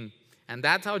the King. And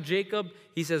that's how Jacob,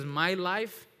 he says, my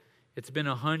life, it's been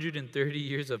 130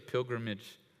 years of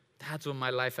pilgrimage. That's what my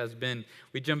life has been.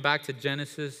 We jump back to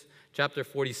Genesis chapter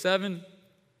 47.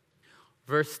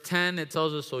 Verse 10, it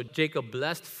tells us, so Jacob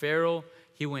blessed Pharaoh.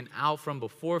 He went out from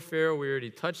before Pharaoh. We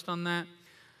already touched on that.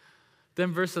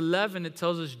 Then verse 11, it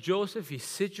tells us Joseph, he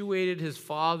situated his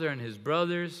father and his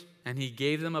brothers, and he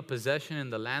gave them a possession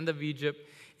in the land of Egypt,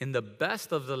 in the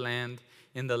best of the land,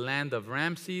 in the land of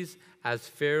Ramses, as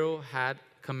Pharaoh had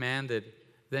commanded.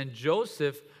 Then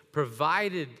Joseph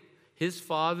provided his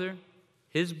father,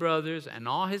 his brothers, and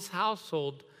all his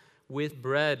household with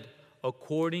bread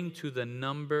according to the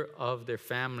number of their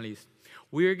families.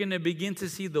 We are going to begin to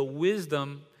see the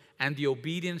wisdom and the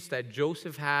obedience that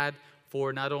Joseph had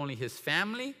for not only his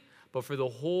family, but for the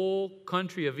whole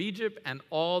country of Egypt and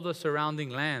all the surrounding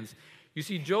lands. You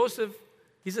see, Joseph,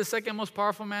 he's the second most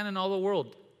powerful man in all the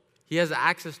world. He has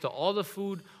access to all the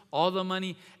food, all the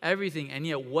money, everything. And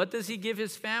yet, what does he give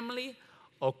his family?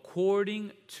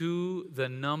 According to the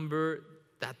number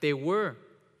that they were.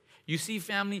 You see,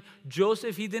 family,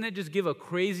 Joseph, he didn't just give a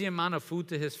crazy amount of food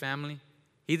to his family.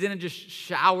 He didn't just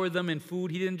shower them in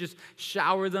food. He didn't just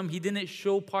shower them. He didn't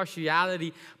show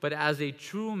partiality. But as a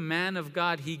true man of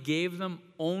God, he gave them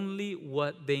only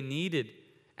what they needed.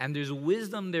 And there's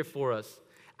wisdom there for us.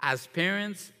 As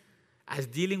parents, as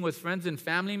dealing with friends and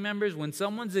family members, when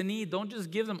someone's in need, don't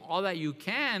just give them all that you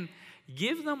can.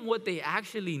 Give them what they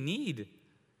actually need.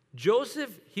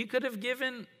 Joseph, he could have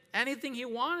given anything he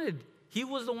wanted. He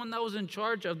was the one that was in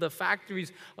charge of the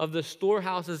factories, of the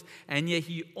storehouses, and yet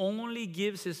he only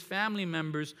gives his family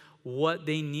members what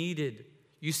they needed.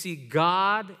 You see,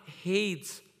 God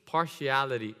hates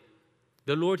partiality.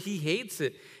 The Lord, he hates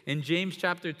it. In James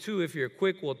chapter 2, if you're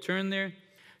quick, we'll turn there.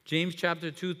 James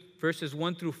chapter 2, verses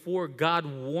 1 through 4, God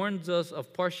warns us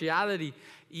of partiality,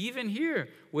 even here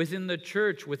within the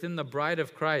church, within the bride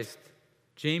of Christ.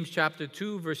 James chapter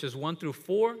 2, verses 1 through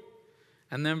 4.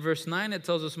 And then verse 9, it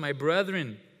tells us, my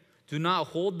brethren, do not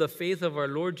hold the faith of our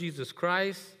Lord Jesus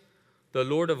Christ, the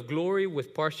Lord of glory,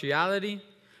 with partiality.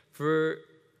 For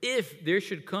if there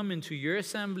should come into your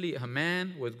assembly a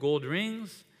man with gold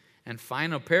rings and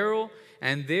fine apparel,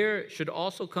 and there should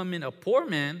also come in a poor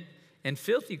man in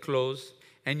filthy clothes,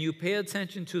 and you pay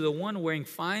attention to the one wearing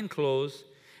fine clothes,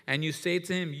 and you say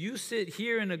to him, you sit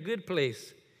here in a good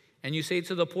place, and you say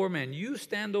to the poor man, you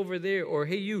stand over there, or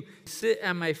hey, you sit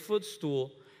at my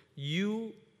footstool,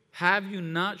 have you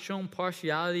not shown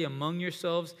partiality among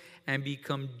yourselves and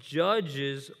become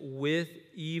judges with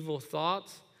evil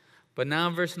thoughts? But now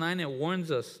in verse 9 it warns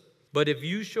us, but if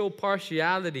you show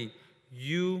partiality,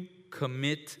 you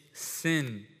commit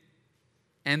sin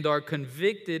and are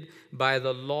convicted by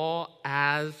the law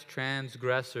as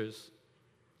transgressors.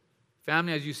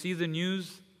 Family, as you see the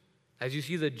news, as you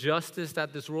see the justice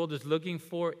that this world is looking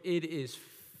for, it is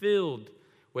filled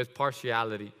with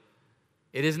partiality.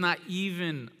 It is not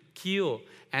even keel,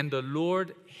 and the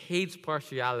Lord hates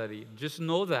partiality. Just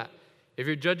know that. If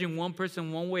you're judging one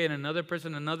person one way and another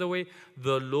person another way,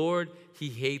 the Lord, he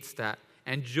hates that.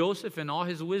 And Joseph, in all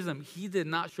his wisdom, he did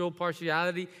not show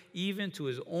partiality even to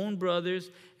his own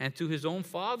brothers and to his own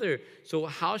father. So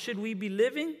how should we be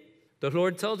living? The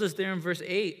Lord tells us there in verse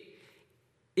 8,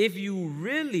 if you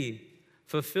really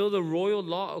fulfill the royal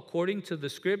law according to the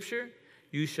scripture,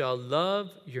 you shall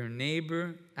love your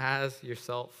neighbor as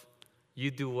yourself.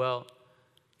 You do well.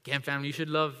 Again, family, you should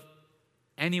love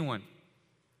anyone.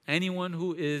 Anyone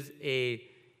who is an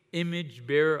image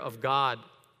bearer of God.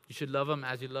 You should love them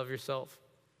as you love yourself.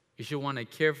 You should want to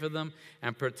care for them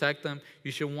and protect them.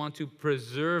 You should want to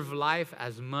preserve life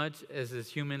as much as is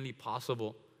humanly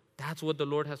possible. That's what the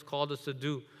Lord has called us to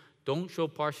do. Don't show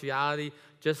partiality,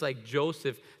 just like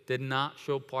Joseph did not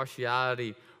show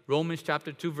partiality. Romans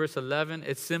chapter 2, verse 11,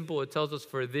 it's simple. It tells us,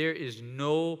 for there is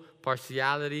no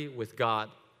partiality with God.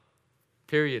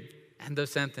 Period. End of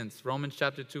sentence. Romans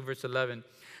chapter 2, verse 11.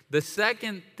 The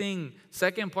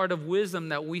second part of wisdom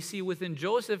that we see within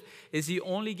Joseph is he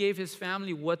only gave his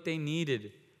family what they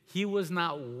needed. He was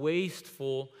not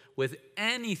wasteful with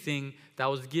anything that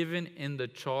was given in the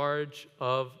charge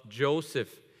of Joseph.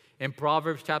 In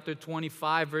Proverbs chapter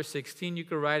 25, verse 16, you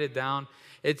can write it down.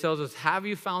 It tells us, have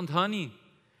you found honey?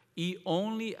 Eat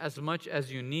only as much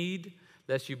as you need,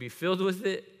 lest you be filled with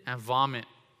it and vomit.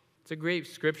 It's a great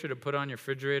scripture to put on your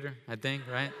refrigerator, I think,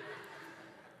 right?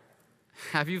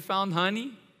 Have you found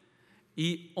honey?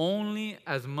 Eat only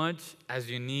as much as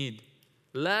you need,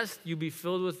 lest you be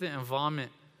filled with it and vomit.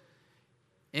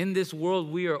 In this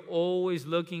world, we are always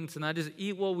looking to not just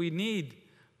eat what we need,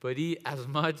 but eat as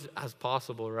much as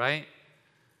possible, right?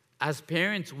 As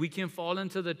parents, we can fall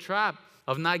into the trap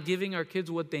of not giving our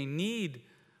kids what they need,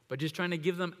 but just trying to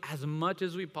give them as much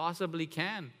as we possibly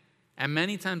can. And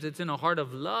many times it's in a heart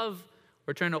of love.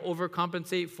 We're trying to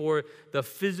overcompensate for the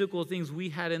physical things we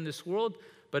had in this world.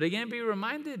 But again, be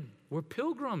reminded, we're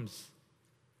pilgrims.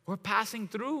 We're passing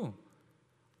through.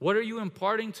 What are you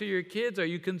imparting to your kids? Are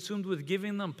you consumed with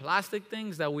giving them plastic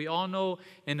things that we all know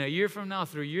in a year from now,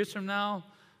 3 years from now,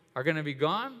 are going to be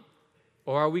gone?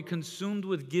 Or are we consumed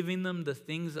with giving them the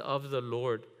things of the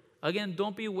Lord? Again,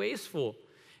 don't be wasteful.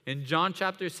 In John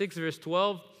chapter 6, verse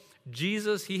 12,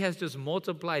 Jesus, he has just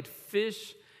multiplied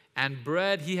fish and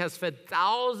bread. He has fed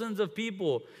thousands of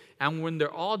people. And when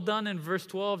they're all done in verse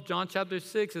 12, John chapter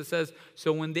 6, it says,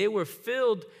 so when they were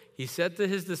filled, he said to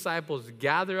his disciples,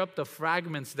 gather up the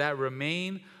fragments that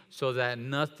remain so that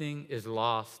nothing is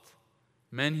lost.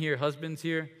 Men here, husbands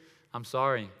here, I'm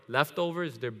sorry.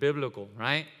 Leftovers, they're biblical,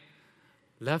 right?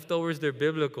 Leftovers, they're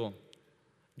biblical.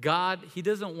 God, he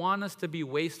doesn't want us to be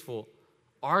wasteful.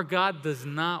 Our God does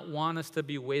not want us to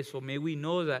be wasteful. May we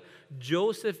know that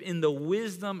Joseph, in the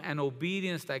wisdom and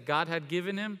obedience that God had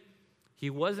given him, he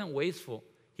wasn't wasteful.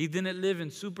 He didn't live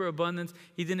in superabundance.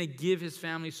 He didn't give his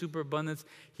family superabundance.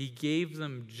 He gave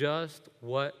them just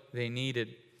what they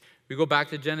needed. We go back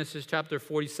to Genesis chapter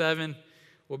 47.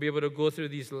 We'll be able to go through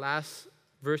these last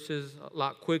verses a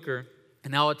lot quicker.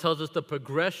 And now it tells us the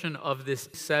progression of this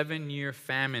 7-year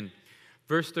famine.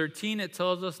 Verse 13, it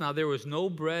tells us, now there was no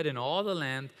bread in all the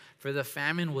land, for the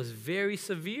famine was very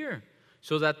severe,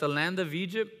 so that the land of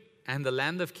Egypt and the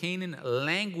land of Canaan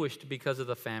languished because of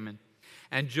the famine.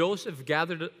 And Joseph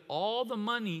gathered all the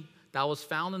money that was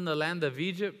found in the land of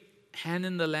Egypt and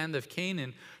in the land of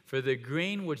Canaan for the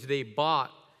grain which they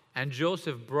bought. And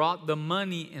Joseph brought the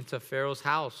money into Pharaoh's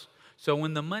house. So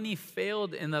when the money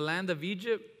failed in the land of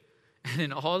Egypt and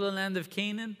in all the land of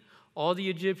Canaan, all the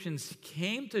Egyptians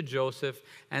came to Joseph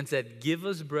and said, give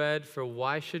us bread, for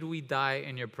why should we die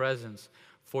in your presence?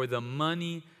 For the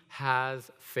money has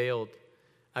failed.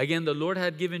 Again, the Lord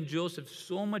had given Joseph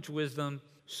so much wisdom,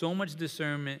 so much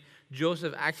discernment.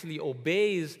 Joseph actually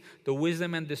obeys the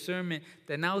wisdom and discernment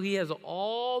that now he has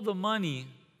all the money,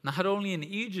 not only in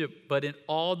Egypt, but in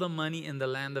all the money in the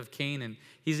land of Canaan.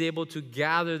 He's able to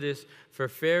gather this for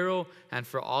Pharaoh and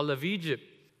for all of Egypt.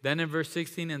 Then in verse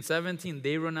 16 and 17,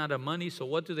 they run out of money. So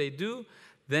what do?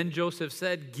 Then Joseph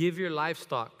said, give your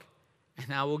livestock,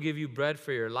 and I will give you bread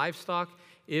for your livestock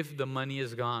if the money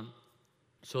is gone.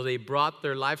 So they brought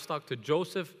their livestock to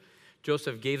Joseph.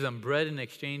 Joseph gave them bread in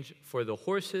exchange for the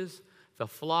horses, the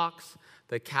flocks,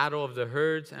 the cattle of the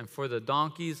herds, and for the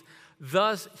donkeys.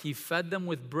 Thus he fed them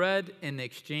with bread in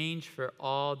exchange for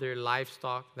all their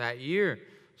livestock that year.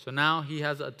 So now he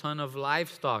has a ton of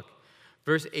livestock.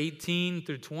 Verse 18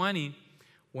 through 20,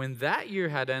 when that year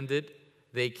had ended,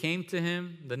 they came to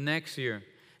him the next year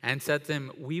and said to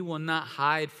him, we will not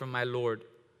hide from my Lord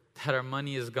that our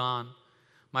money is gone.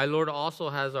 My Lord also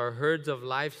has our herds of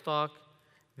livestock.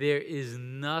 There is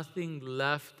nothing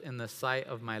left in the sight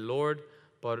of my Lord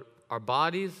but our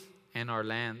bodies and our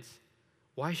lands.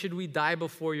 Why should we die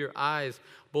before your eyes,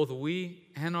 both we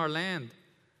and our land?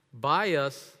 Buy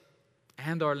us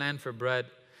and our land for bread.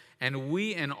 And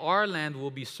we and our land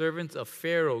will be servants of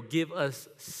Pharaoh. Give us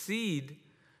seed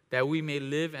that we may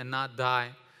live and not die,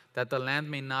 that the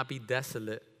land may not be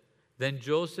desolate. Then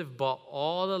Joseph bought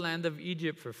all the land of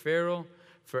Egypt for Pharaoh,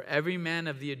 for every man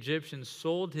of the Egyptians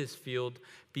sold his field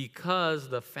because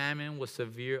the famine was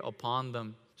severe upon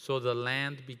them. So the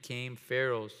land became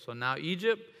Pharaoh's. So now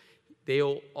Egypt, they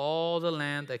owe all the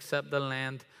land except the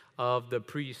land of the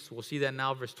priests. We'll see that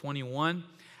now, verse 21.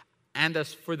 And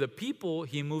as for the people,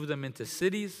 he moved them into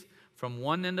cities from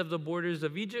one end of the borders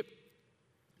of Egypt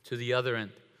to the other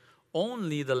end.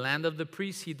 Only the land of the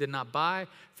priests he did not buy,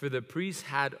 for the priests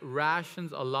had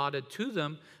rations allotted to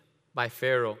them by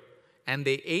Pharaoh. And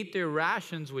they ate their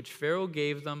rations which Pharaoh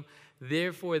gave them,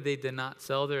 therefore they did not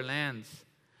sell their lands.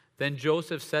 Then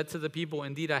Joseph said to the people,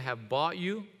 indeed, I have bought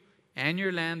you and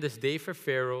your land this day for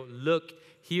Pharaoh. Look,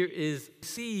 here is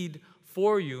seed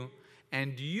for you,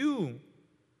 and you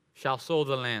shall sow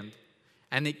the land.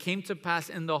 And it came to pass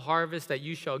in the harvest that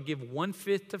you shall give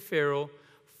 1/5 to Pharaoh,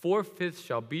 4/5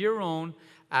 shall be your own,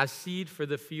 as seed for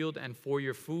the field and for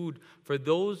your food, for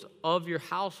those of your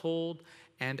household,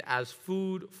 and as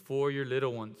food for your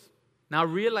little ones. Now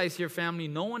realize here, family,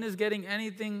 no one is getting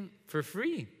anything for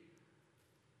free.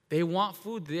 They want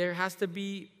food. There has to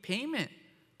be payment.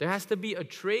 There has to be a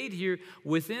trade here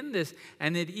within this.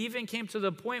 And it even came to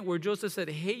the point where Joseph said,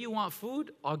 hey, you want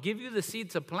food? I'll give you the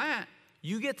seed to plant.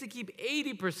 You get to keep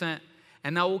 80%,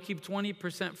 and now we'll keep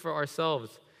 20% for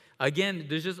ourselves. Again,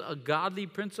 there's just a godly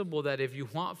principle that if you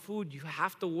want food, you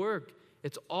have to work.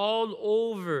 It's all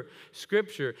over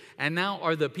Scripture. And now,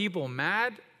 are the people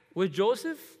mad with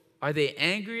Joseph? Are they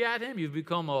angry at him? You've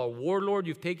become a warlord.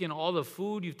 You've taken all the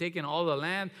food. You've taken all the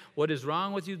land. What is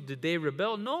wrong with you? Did they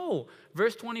rebel? No.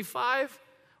 Verse 25,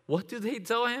 what do they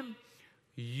tell him?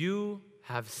 You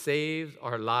have saved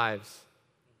our lives.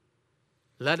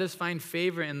 Let us find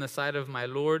favor in the sight of my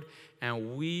Lord,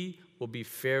 and we will be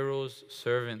Pharaoh's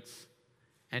servants.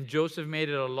 And Joseph made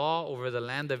it a law over the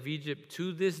land of Egypt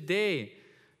to this day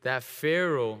that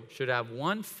Pharaoh should have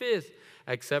 1/5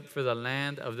 except for the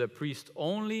land of the priest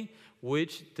only,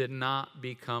 which did not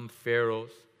become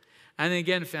Pharaoh's. And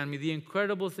again, family, the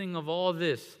incredible thing of all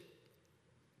this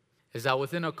is that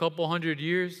within a couple hundred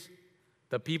years,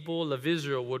 the people of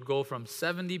Israel would go from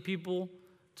 70 people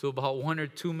to about 1 or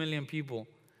 2 million people.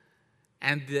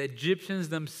 And the Egyptians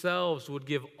themselves would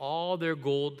give all their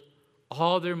gold,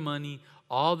 all their money,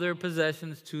 all their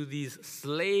possessions to these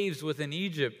slaves within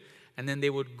Egypt. And then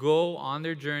they would go on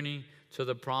their journey to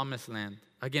the promised land.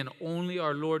 Again, only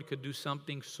our Lord could do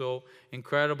something so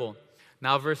incredible.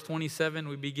 Now, verse 27,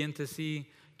 we begin to see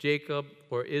Jacob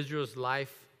or Israel's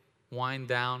life wind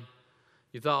down.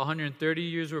 You thought 130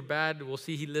 years were bad. We'll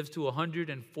see he lives to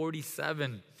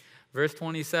 147. Verse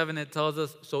 27, it tells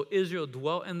us, so Israel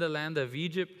dwelt in the land of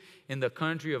Egypt in the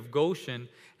country of Goshen,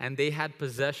 and they had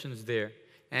possessions there,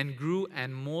 and grew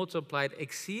and multiplied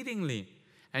exceedingly.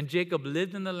 And Jacob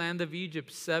lived in the land of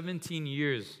Egypt 17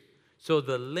 years. So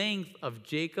the length of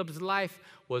Jacob's life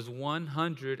was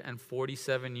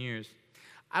 147 years.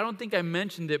 I don't think I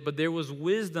mentioned it, but there was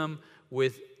wisdom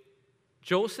with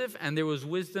Joseph and there was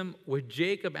wisdom with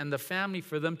Jacob and the family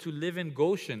for them to live in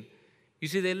Goshen. You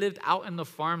see, they lived out in the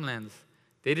farmlands.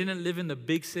 They didn't live in the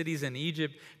big cities in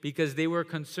Egypt because they were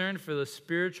concerned for the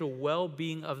spiritual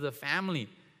well-being of the family.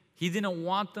 He didn't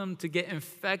want them to get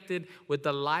infected with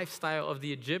the lifestyle of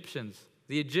the Egyptians.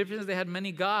 The Egyptians, they had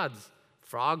many gods.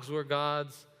 Frogs were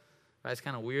gods. That's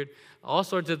kind of weird. All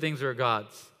sorts of things were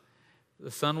gods. The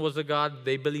sun was a god.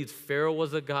 They believed Pharaoh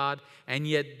was a god. And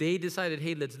yet they decided,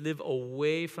 hey, let's live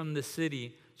away from the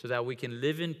city so that we can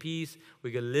live in peace,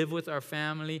 we can live with our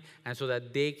family, and so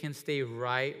that they can stay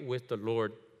right with the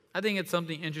Lord. I think it's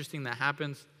something interesting that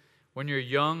happens when you're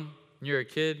young, when you're a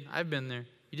kid. I've been there.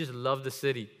 You just love the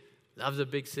city. Love the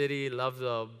big city, love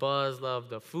the buzz, love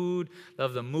the food,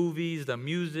 love the movies, the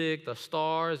music, the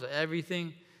stars,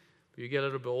 everything. But you get a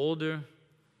little bit older,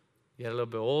 you get a little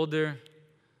bit older,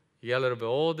 you get a little bit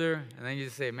older, and then you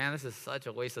just say, man, this is such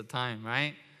a waste of time,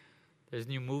 right? There's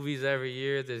new movies every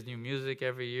year, there's new music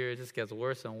every year, it just gets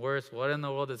worse and worse. What in the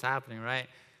world is happening, right?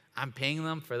 I'm paying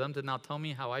them for them to now tell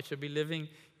me how I should be living,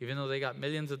 even though they got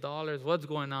millions of dollars. What's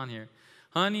going on here?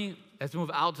 Honey, let's move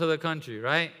out to the country,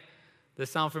 right? Does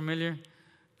this sound familiar?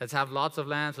 Let's have lots of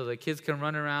land so the kids can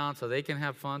run around, so they can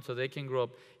have fun, so they can grow up.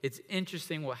 It's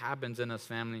interesting what happens in us,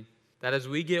 family. That as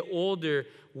we get older,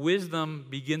 wisdom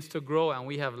begins to grow and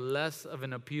we have less of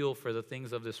an appeal for the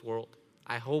things of this world.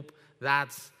 I hope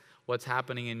that's what's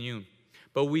happening in you.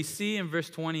 But we see in verse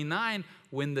 29,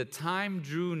 when the time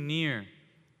drew near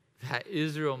that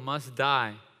Israel must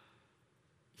die,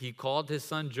 he called his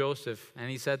son Joseph and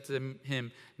he said to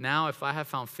him, now if I have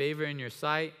found favor in your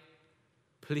sight,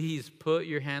 please put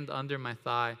your hand under my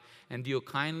thigh and deal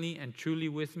kindly and truly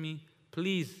with me.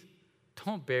 Please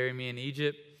don't bury me in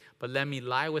Egypt, but let me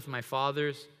lie with my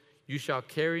fathers. You shall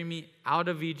carry me out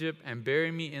of Egypt and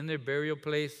bury me in their burial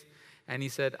place. And he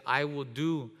said, I will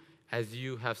do as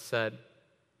you have said.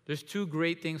 There's two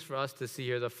great things for us to see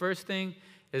here. The first thing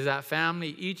is that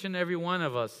family, each and every one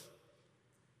of us,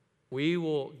 we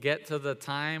will get to the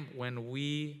time when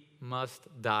we must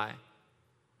die.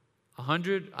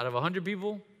 100 out of 100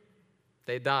 people,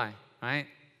 they die, right?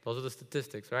 Those are the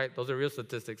statistics, right? Those are real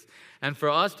statistics. And for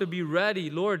us to be ready,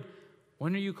 Lord,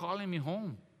 when are you calling me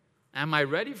home? Am I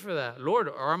ready for that? Lord,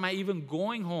 or am I even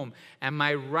going home? Am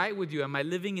I right with you? Am I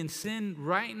living in sin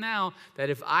right now that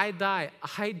if I die,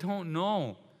 I don't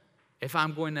know if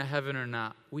I'm going to heaven or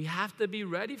not. We have to be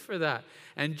ready for that.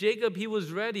 And Jacob, he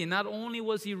was ready. Not only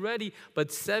was he ready,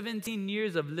 but 17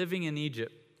 years of living in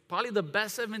Egypt. Probably the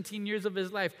best 17 years of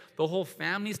his life. The whole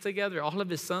family's together. All of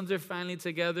his sons are finally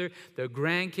together. Their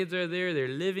grandkids are there. They're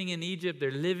living in Egypt.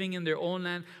 They're living in their own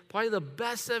land. Probably the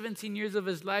best 17 years of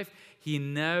his life. He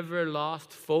never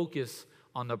lost focus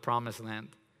on the promised land.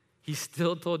 He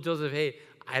still told Joseph, hey,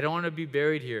 I don't want to be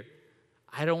buried here.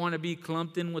 I don't want to be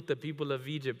clumped in with the people of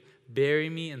Egypt. Bury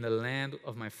me in the land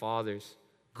of my fathers.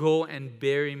 Go and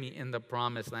bury me in the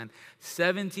promised land.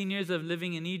 17 years of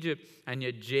living in Egypt, and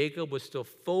yet Jacob was still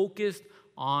focused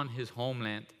on his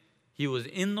homeland. He was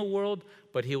in the world,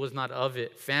 but he was not of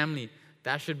it. Family,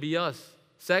 that should be us.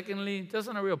 Secondly, just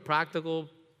on a real practical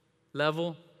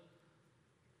level,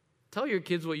 tell your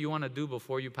kids what you want to do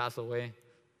before you pass away.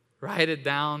 Write it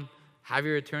down. Have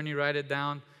your attorney write it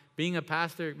down. Being a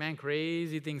pastor, man,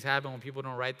 crazy things happen when people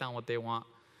don't write down what they want.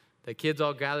 The kids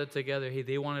all gathered together. Hey,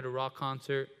 they wanted a rock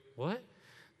concert. What?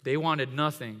 They wanted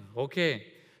nothing. Okay.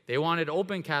 They wanted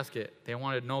open casket. They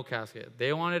wanted no casket.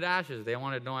 They wanted ashes. They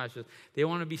wanted no ashes. They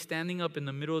want to be standing up in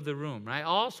the middle of the room, right?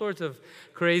 All sorts of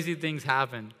crazy things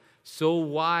happen. So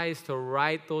wise to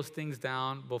write those things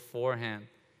down beforehand.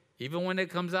 Even when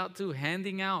it comes out to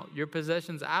handing out your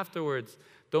possessions afterwards,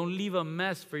 don't leave a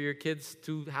mess for your kids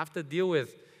to have to deal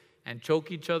with and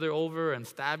choke each other over and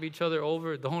stab each other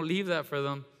over. Don't leave that for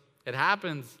them. It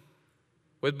happens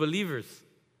with believers.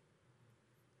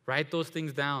 Write those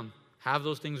things down. Have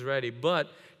those things ready.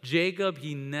 But Jacob,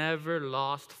 he never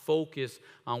lost focus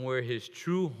on where his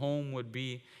true home would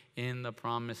be in the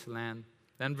promised land.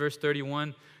 Then verse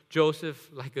 31, Joseph,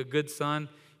 like a good son,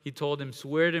 he told him,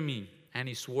 swear to me. And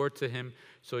he swore to him.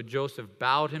 So Joseph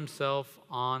bowed himself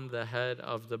on the head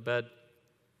of the bed.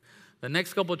 The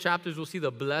next couple chapters, we'll see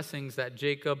the blessings that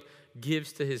Jacob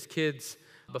gives to his kids.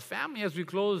 But family, as we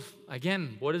close,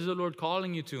 again, what is the Lord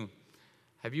calling you to?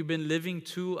 Have you been living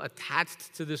too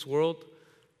attached to this world?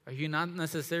 Are you not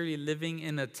necessarily living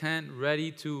in a tent, ready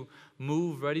to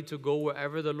move, ready to go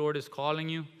wherever the Lord is calling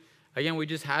you? Again, we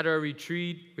just had our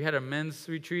retreat. We had a men's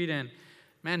retreat, and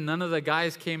man, none of the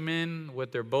guys came in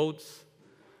with their boats.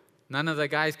 None of the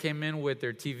guys came in with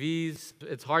their TVs.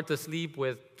 It's hard to sleep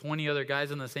with 20 other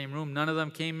guys in the same room. None of them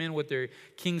came in with their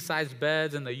king-size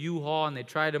beds and the U-Haul, and they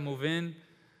tried to move in.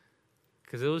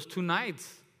 Because it was 2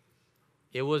 nights.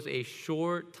 It was a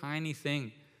short, tiny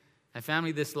thing. And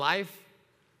family, this life,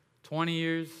 20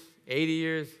 years, 80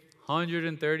 years,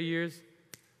 130 years,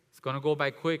 it's going to go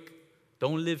by quick.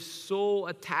 Don't live so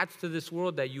attached to this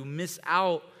world that you miss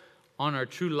out on our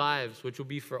true lives, which will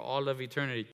be for all of eternity.